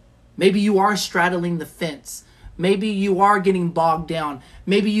 Maybe you are straddling the fence. Maybe you are getting bogged down.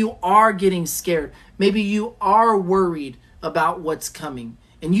 Maybe you are getting scared. Maybe you are worried about what's coming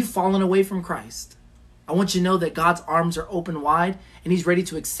and you've fallen away from Christ. I want you to know that God's arms are open wide and he's ready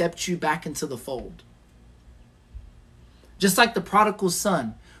to accept you back into the fold. Just like the prodigal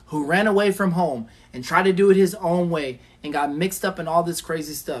son who ran away from home and tried to do it his own way and got mixed up in all this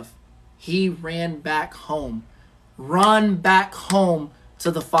crazy stuff. He ran back home. Run back home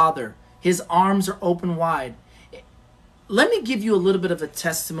to the Father. His arms are open wide. Let me give you a little bit of a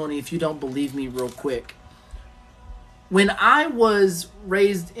testimony if you don't believe me real quick. When I was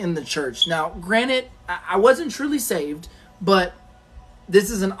raised in the church, now granted, I wasn't truly saved, but this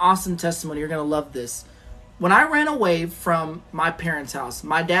is an awesome testimony. You're going to love this. When I ran away from my parents' house,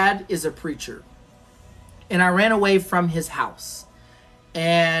 my dad is a preacher, and I ran away from his house,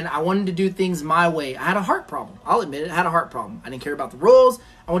 and I wanted to do things my way. I had a heart problem. I'll admit it. I had a heart problem. I didn't care about the rules.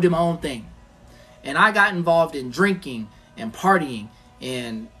 I wanted to do my own thing, and I got involved in drinking and partying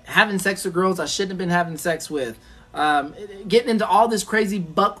and having sex with girls I shouldn't have been having sex with, getting into all this crazy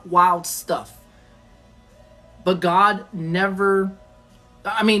buck wild stuff. But God never...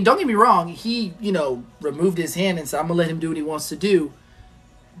 I mean, don't get me wrong. He, removed his hand and said, I'm going to let him do what he wants to do.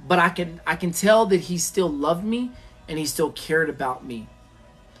 But I can tell that he still loved me and he still cared about me.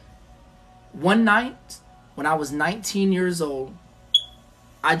 One night when I was 19 years old,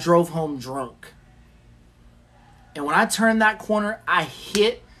 I drove home drunk. And when I turned that corner, I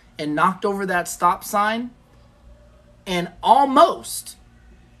hit and knocked over that stop sign and almost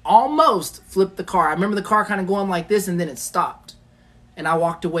flipped the car. I remember the car kind of going like this and then it stopped. And I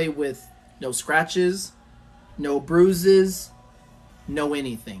walked away with no scratches, no bruises, no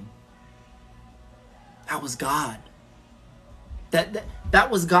anything. That was God.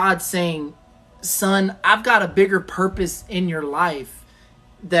 That was God saying, son, I've got a bigger purpose in your life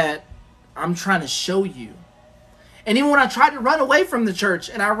that I'm trying to show you. And even when I tried to run away from the church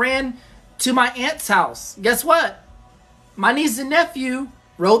and I ran to my aunt's house, guess what? My niece and nephew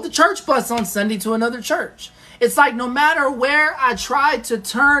rode the church bus on Sunday to another church. It's like no matter where I tried to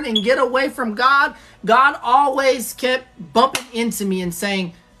turn and get away from God, God always kept bumping into me and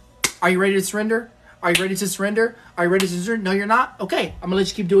saying, are you ready to surrender? Are you ready to surrender? Are you ready to surrender? No, you're not? Okay, I'm going to let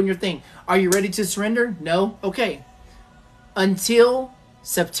you keep doing your thing. Are you ready to surrender? No? Okay. Until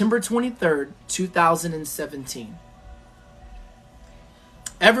September 23rd, 2017.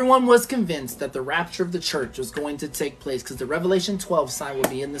 Everyone was convinced that the rapture of the church was going to take place because the Revelation 12 sign would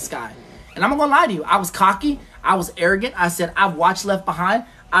be in the sky. And I'm not going to lie to you. I was cocky. I was arrogant. I said, I've watched Left Behind.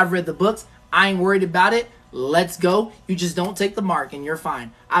 I've read the books. I ain't worried about it. Let's go. You just don't take the mark and you're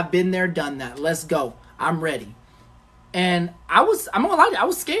fine. I've been there, done that. Let's go. I'm ready. And I'm not going to lie to you. I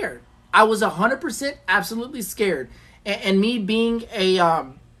was scared. I was 100% absolutely scared. And me being a,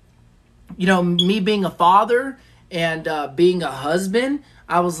 me being a father and being a husband,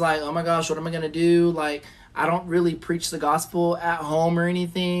 I was like, oh my gosh, what am I going to do? Like, I don't really preach the gospel at home or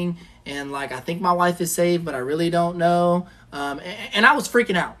anything. And like, I think my wife is saved, but I really don't know. And I was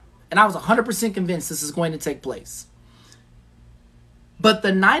freaking out. And I was 100% convinced this is going to take place. But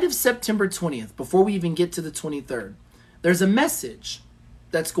the night of September 20th, before we even get to the 23rd, there's a message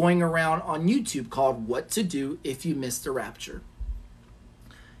that's going around on YouTube called What to Do If You Miss the Rapture.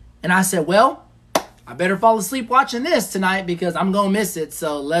 And I said, well, I better fall asleep watching this tonight because I'm going to miss it.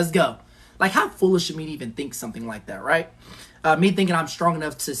 So let's go. Like, how foolish of me to even think something like that, right? Me thinking I'm strong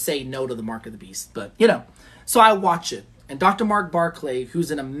enough to say no to the mark of the beast. But, so I watch it. And Dr. Mark Barclay,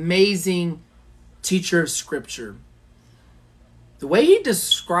 who's an amazing teacher of scripture, The way he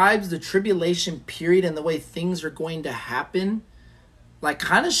describes the tribulation period and the way things are going to happen, like,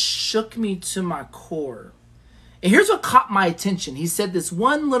 kind of shook me to my core. And here's what caught my attention. He said this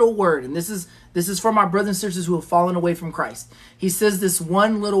one little word, and this is for my brothers and sisters who have fallen away from Christ. He says this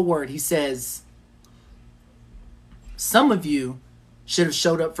one little word. He says, some of you should have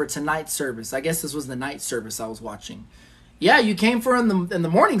showed up for tonight's service. I guess this was the night service I was watching. Yeah, you came for in the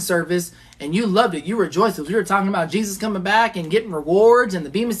morning service and you loved it. You rejoiced because we were talking about Jesus coming back and getting rewards and the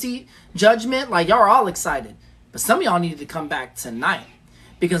Bema Seat judgment. Like, y'all are all excited. But some of y'all needed to come back tonight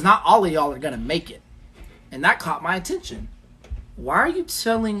because not all of y'all are going to make it. And that caught my attention. Why are you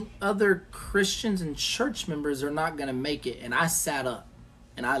telling other Christians and church members they're not going to make it? And I sat up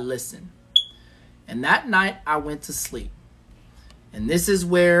and I listened. And that night I went to sleep. And this is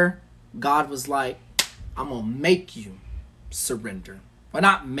where God was like, I'm going to make you surrender. Well,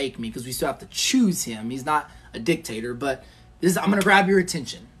 not make me, because we still have to choose him. He's not a dictator, but I'm going to grab your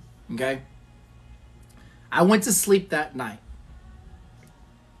attention. Okay? I went to sleep that night.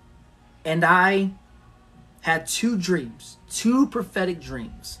 And I had two dreams, two prophetic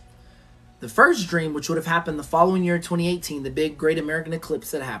dreams. The first dream, which would have happened the following year, 2018, the big great American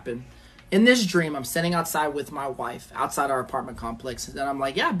eclipse that happened. In this dream, I'm sitting outside with my wife, outside our apartment complex. And I'm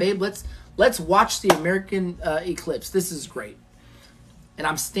like, yeah, babe, let's watch the American eclipse. This is great. And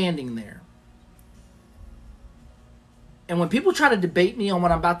I'm standing there. And when people try to debate me on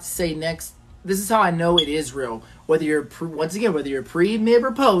what I'm about to say next, this is how I know it is real. Whether you're, once again, whether you're pre, mid,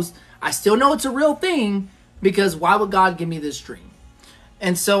 or post, I still know it's a real thing, because why would God give me this dream?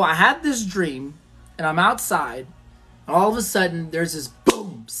 And so I had this dream, and I'm outside, and all of a sudden, there's this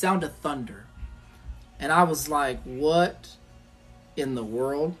boom, sound of thunder. And I was like, what in the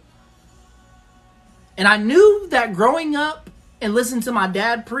world? And I knew that growing up and listening to my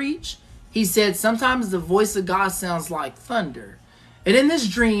dad preach, he said sometimes the voice of God sounds like thunder. And in this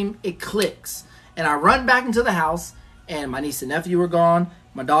dream, it clicks. And I run back into the house, and my niece and nephew are gone.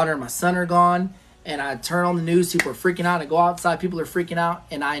 My daughter and my son are gone. And I turn on the news, people are freaking out. I go outside, people are freaking out.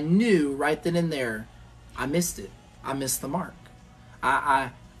 And I knew right then and there, I missed it. I missed the mark.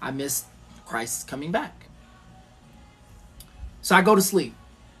 I missed Christ coming back. So I go to sleep.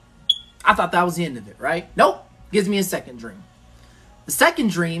 I thought that was the end of it, right? Nope. Gives me a second dream. The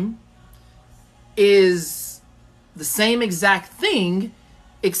second dream is the same exact thing,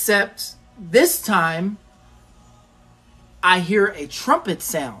 except this time I hear a trumpet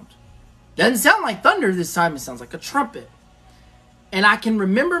sound. Doesn't sound like thunder this time. It sounds like a trumpet. And I can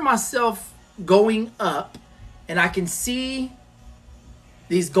remember myself going up, and I can see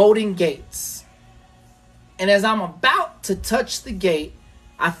these golden gates. And as I'm about to touch the gate,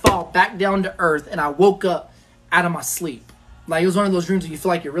 I fall back down to earth, and I woke up out of my sleep. Like, it was one of those dreams where you feel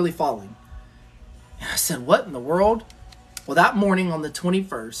like you're really falling. And I said, what in the world? Well, that morning on the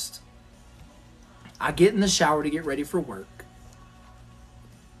 21st, I get in the shower to get ready for work.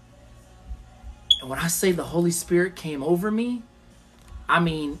 And when I say the Holy Spirit came over me, I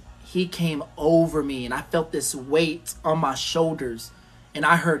mean, he came over me, and I felt this weight on my shoulders. And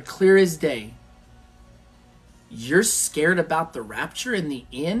I heard clear as day, you're scared about the rapture in the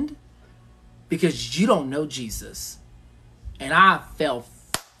end because you don't know Jesus. And I fell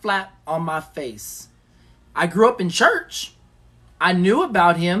flat on my face. I grew up in church. I knew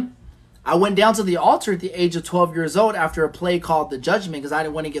about him. I went down to the altar at the age of 12 years old after a play called The Judgment because I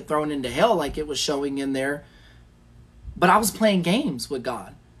didn't want to get thrown into hell like it was showing in there. But I was playing games with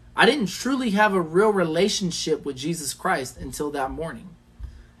God. I didn't truly have a real relationship with Jesus Christ until that morning.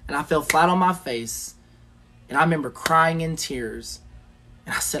 And I fell flat on my face. And I remember crying in tears.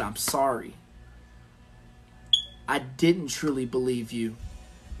 And I said, I'm sorry. I didn't truly believe you.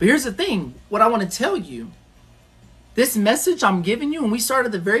 But here's the thing. What I want to tell you. This message I'm giving you, when we started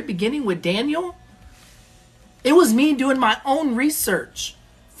at the very beginning with Daniel, it was me doing my own research.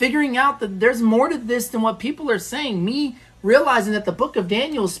 Figuring out that there's more to this than what people are saying. Me realizing that the book of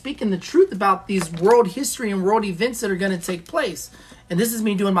Daniel is speaking the truth about these world history and world events that are going to take place. And this is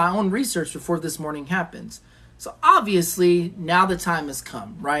me doing my own research before this morning happens. So obviously, now the time has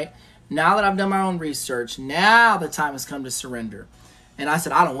come, right? Now that I've done my own research, now the time has come to surrender. And I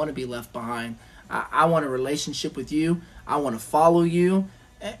said, I don't want to be left behind. I want a relationship with you. I want to follow you.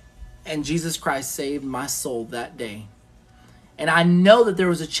 And Jesus Christ saved my soul that day. And I know that there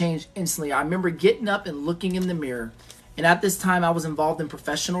was a change instantly. I remember getting up and looking in the mirror. And at this time, I was involved in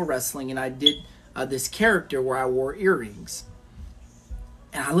professional wrestling. And I did this character where I wore earrings.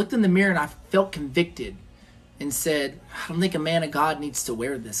 And I looked in the mirror and I felt convicted. And said, I don't think a man of God needs to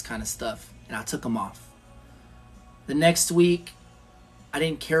wear this kind of stuff. And I took them off. The next week, I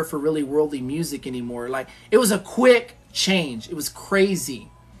didn't care for really worldly music anymore. Like, it was a quick change. It was crazy.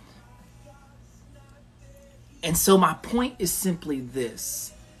 And so my point is simply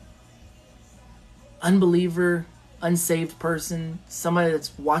this. Unbeliever, unsaved person, somebody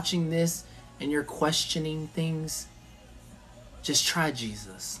that's watching this and you're questioning things, just try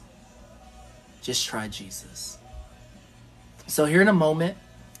Jesus. Just try Jesus. So here in a moment,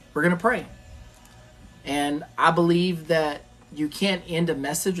 we're going to pray. And I believe that you can't end a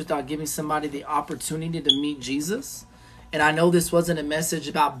message without giving somebody the opportunity to meet Jesus. And I know this wasn't a message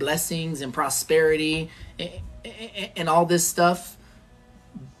about blessings and prosperity and all this stuff,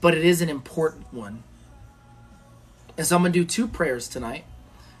 but it is an important one. And so I'm going to do 2 prayers tonight.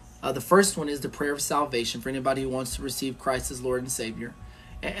 The first one is the prayer of salvation for anybody who wants to receive Christ as Lord and Savior.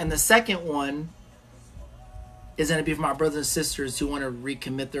 And the second one is going to be for my brothers and sisters who want to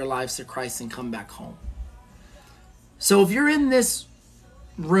recommit their lives to Christ and come back home. So if you're in this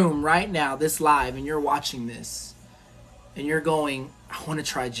room right now, this live, and you're watching this, and you're going, I want to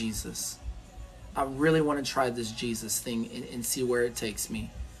try Jesus. I really want to try this Jesus thing and see where it takes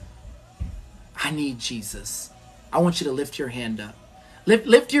me. I need Jesus. I want you to lift your hand up.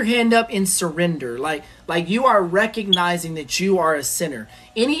 Lift your hand up in surrender. Like you are recognizing that you are a sinner.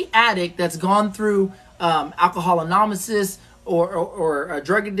 Any addict that's gone through Alcohol Anonymous or a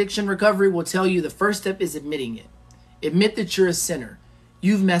drug addiction recovery will tell you the first step is admitting it. Admit that you're a sinner.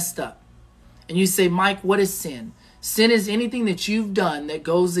 You've messed up. And you say, Mike, what is sin? Sin is anything that you've done that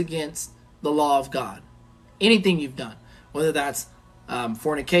goes against the law of God. Anything you've done. Whether that's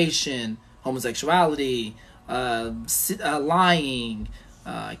fornication, homosexuality, lying,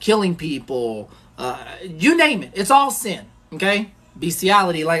 killing people, you name it. It's all sin. Okay?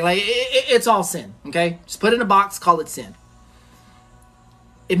 Bestiality, it's all sin. Okay? Just put it in a box, call it sin.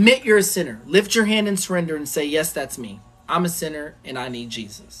 Admit you're a sinner. Lift your hand and surrender and say, yes, that's me. I'm a sinner and I need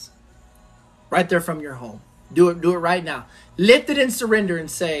Jesus. Right there from your home. Do it right now. Lift it and surrender and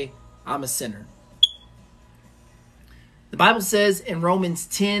say, I'm a sinner. The Bible says in Romans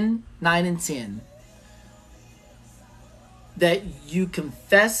 10, 9 and 10, that you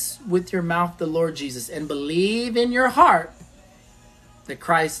confess with your mouth the Lord Jesus and believe in your heart that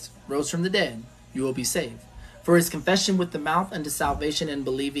Christ rose from the dead, you will be saved. For his confession with the mouth unto salvation and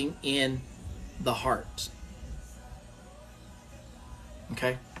believing in the heart.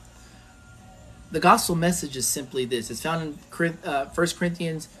 Okay? The gospel message is simply this. It's found in 1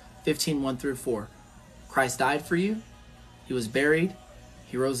 Corinthians 15, 1 through 4. Christ died for you. He was buried.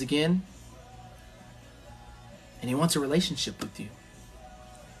 He rose again. And he wants a relationship with you.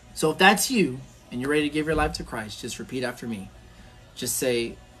 So if that's you and you're ready to give your life to Christ, just repeat after me. Just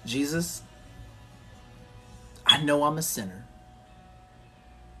say, Jesus, I know I'm a sinner.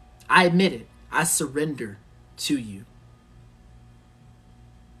 I admit it. I surrender to you.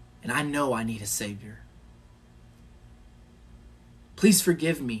 And I know I need a Savior. Please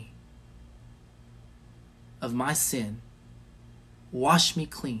forgive me of my sin. Wash me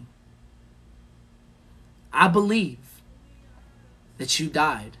clean. I believe that you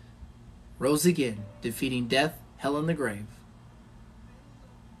died, rose again, defeating death, hell, and the grave.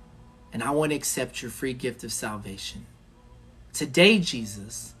 And I want to accept your free gift of salvation. Today,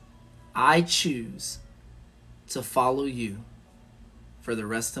 Jesus, I choose to follow you for the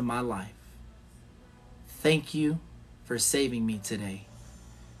rest of my life. Thank you for saving me today.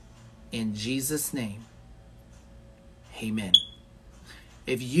 In Jesus' name, amen.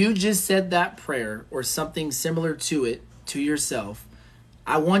 If you just said that prayer or something similar to it to yourself,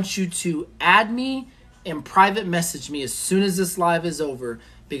 I want you to add me and private message me as soon as this live is over,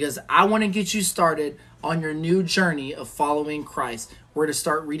 because I want to get you started on your new journey of following Christ. We're to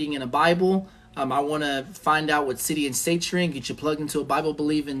start reading in a Bible. I want to find out what city and state you're in, get you plugged into a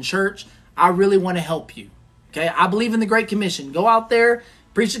Bible-believing church. I really want to help you. Okay, I believe in the Great Commission. Go out there,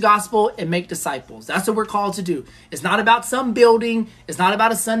 preach the gospel, and make disciples. That's what we're called to do. It's not about some building. It's not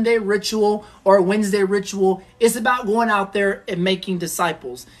about a Sunday ritual or a Wednesday ritual. It's about going out there and making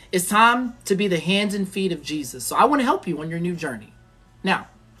disciples. It's time to be the hands and feet of Jesus. So I want to help you on your new journey. Now,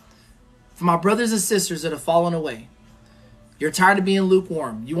 for my brothers and sisters that have fallen away, you're tired of being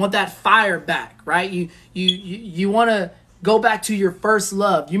lukewarm. You want that fire back, right? You want to go back to your first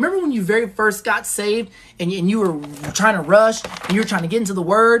love. You remember when you very first got saved and you were trying to rush and you were trying to get into the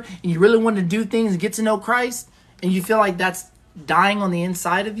Word and you really wanted to do things and get to know Christ, and you feel like that's dying on the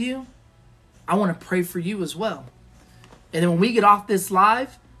inside of you? I want to pray for you as well. And then when we get off this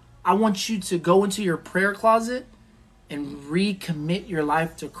live, I want you to go into your prayer closet and recommit your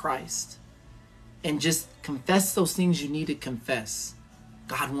life to Christ. And just confess those things you need to confess.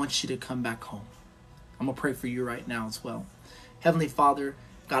 God wants you to come back home. I'm going to pray for you right now as well. Heavenly Father,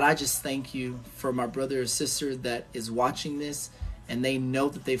 God, I just thank you for my brother or sister that is watching this and they know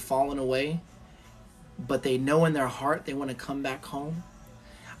that they've fallen away, but they know in their heart they want to come back home.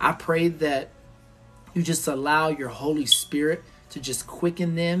 I pray that you just allow your Holy Spirit to just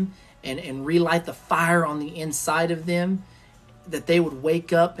quicken them and relight the fire on the inside of them, that they would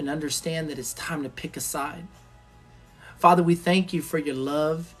wake up and understand that it's time to pick a side. Father, we thank you for your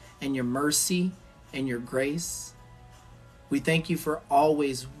love and your mercy and your grace. We thank you for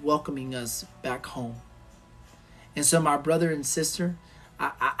always welcoming us back home. And so, my brother and sister,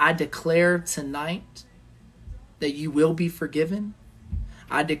 I declare tonight that you will be forgiven.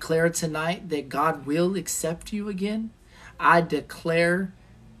 I declare tonight that God will accept you again. I declare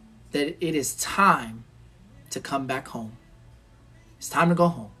that it is time to come back home. It's time to go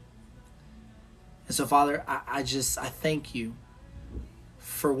home. And so, Father, I thank you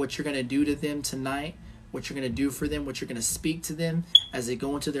for what you're going to do to them tonight, what you're going to do for them, what you're going to speak to them as they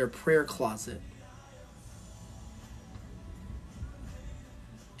go into their prayer closet.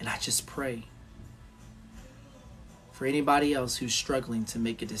 And I just pray for anybody else who's struggling to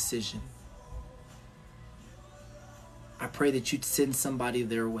make a decision. I pray that you'd send somebody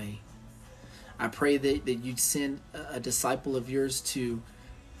their way. I pray that you'd send a disciple of yours to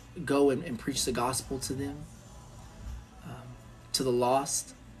go and preach the gospel to them, to the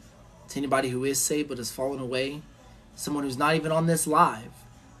lost, to anybody who is saved but has fallen away, someone who's not even on this live.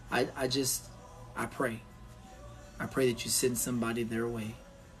 I pray. I pray that you send somebody their way.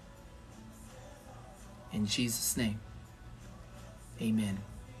 In Jesus' name, amen.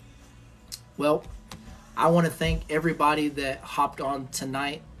 Well, I want to thank everybody that hopped on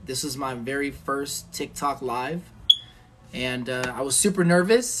tonight. This was my very first TikTok live. And I was super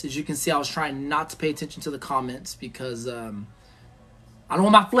nervous. As you can see, I was trying not to pay attention to the comments because I don't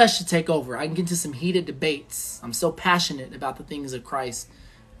want my flesh to take over. I can get into some heated debates. I'm so passionate about the things of Christ.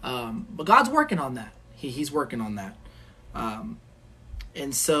 But God's working on that. He's working on that.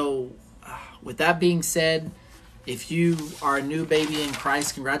 And so, with that being said, if you are a new baby in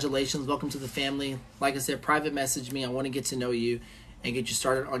Christ, congratulations. Welcome to the family. Like I said, private message me. I want to get to know you and get you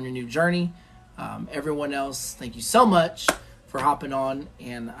started on your new journey. Everyone else, thank you so much for hopping on.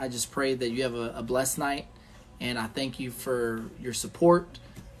 And I just pray that you have a blessed night. And I thank you for your support.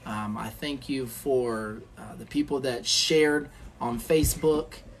 I thank you for the people that shared on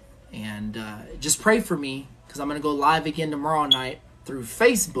Facebook. And just pray for me, because I'm going to go live again tomorrow night through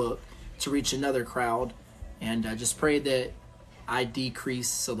Facebook to reach another crowd. And just pray that I decrease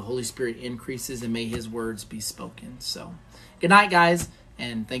so the Holy Spirit increases, and may his words be spoken. So good night, guys,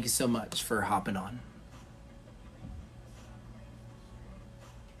 and thank you so much for hopping on.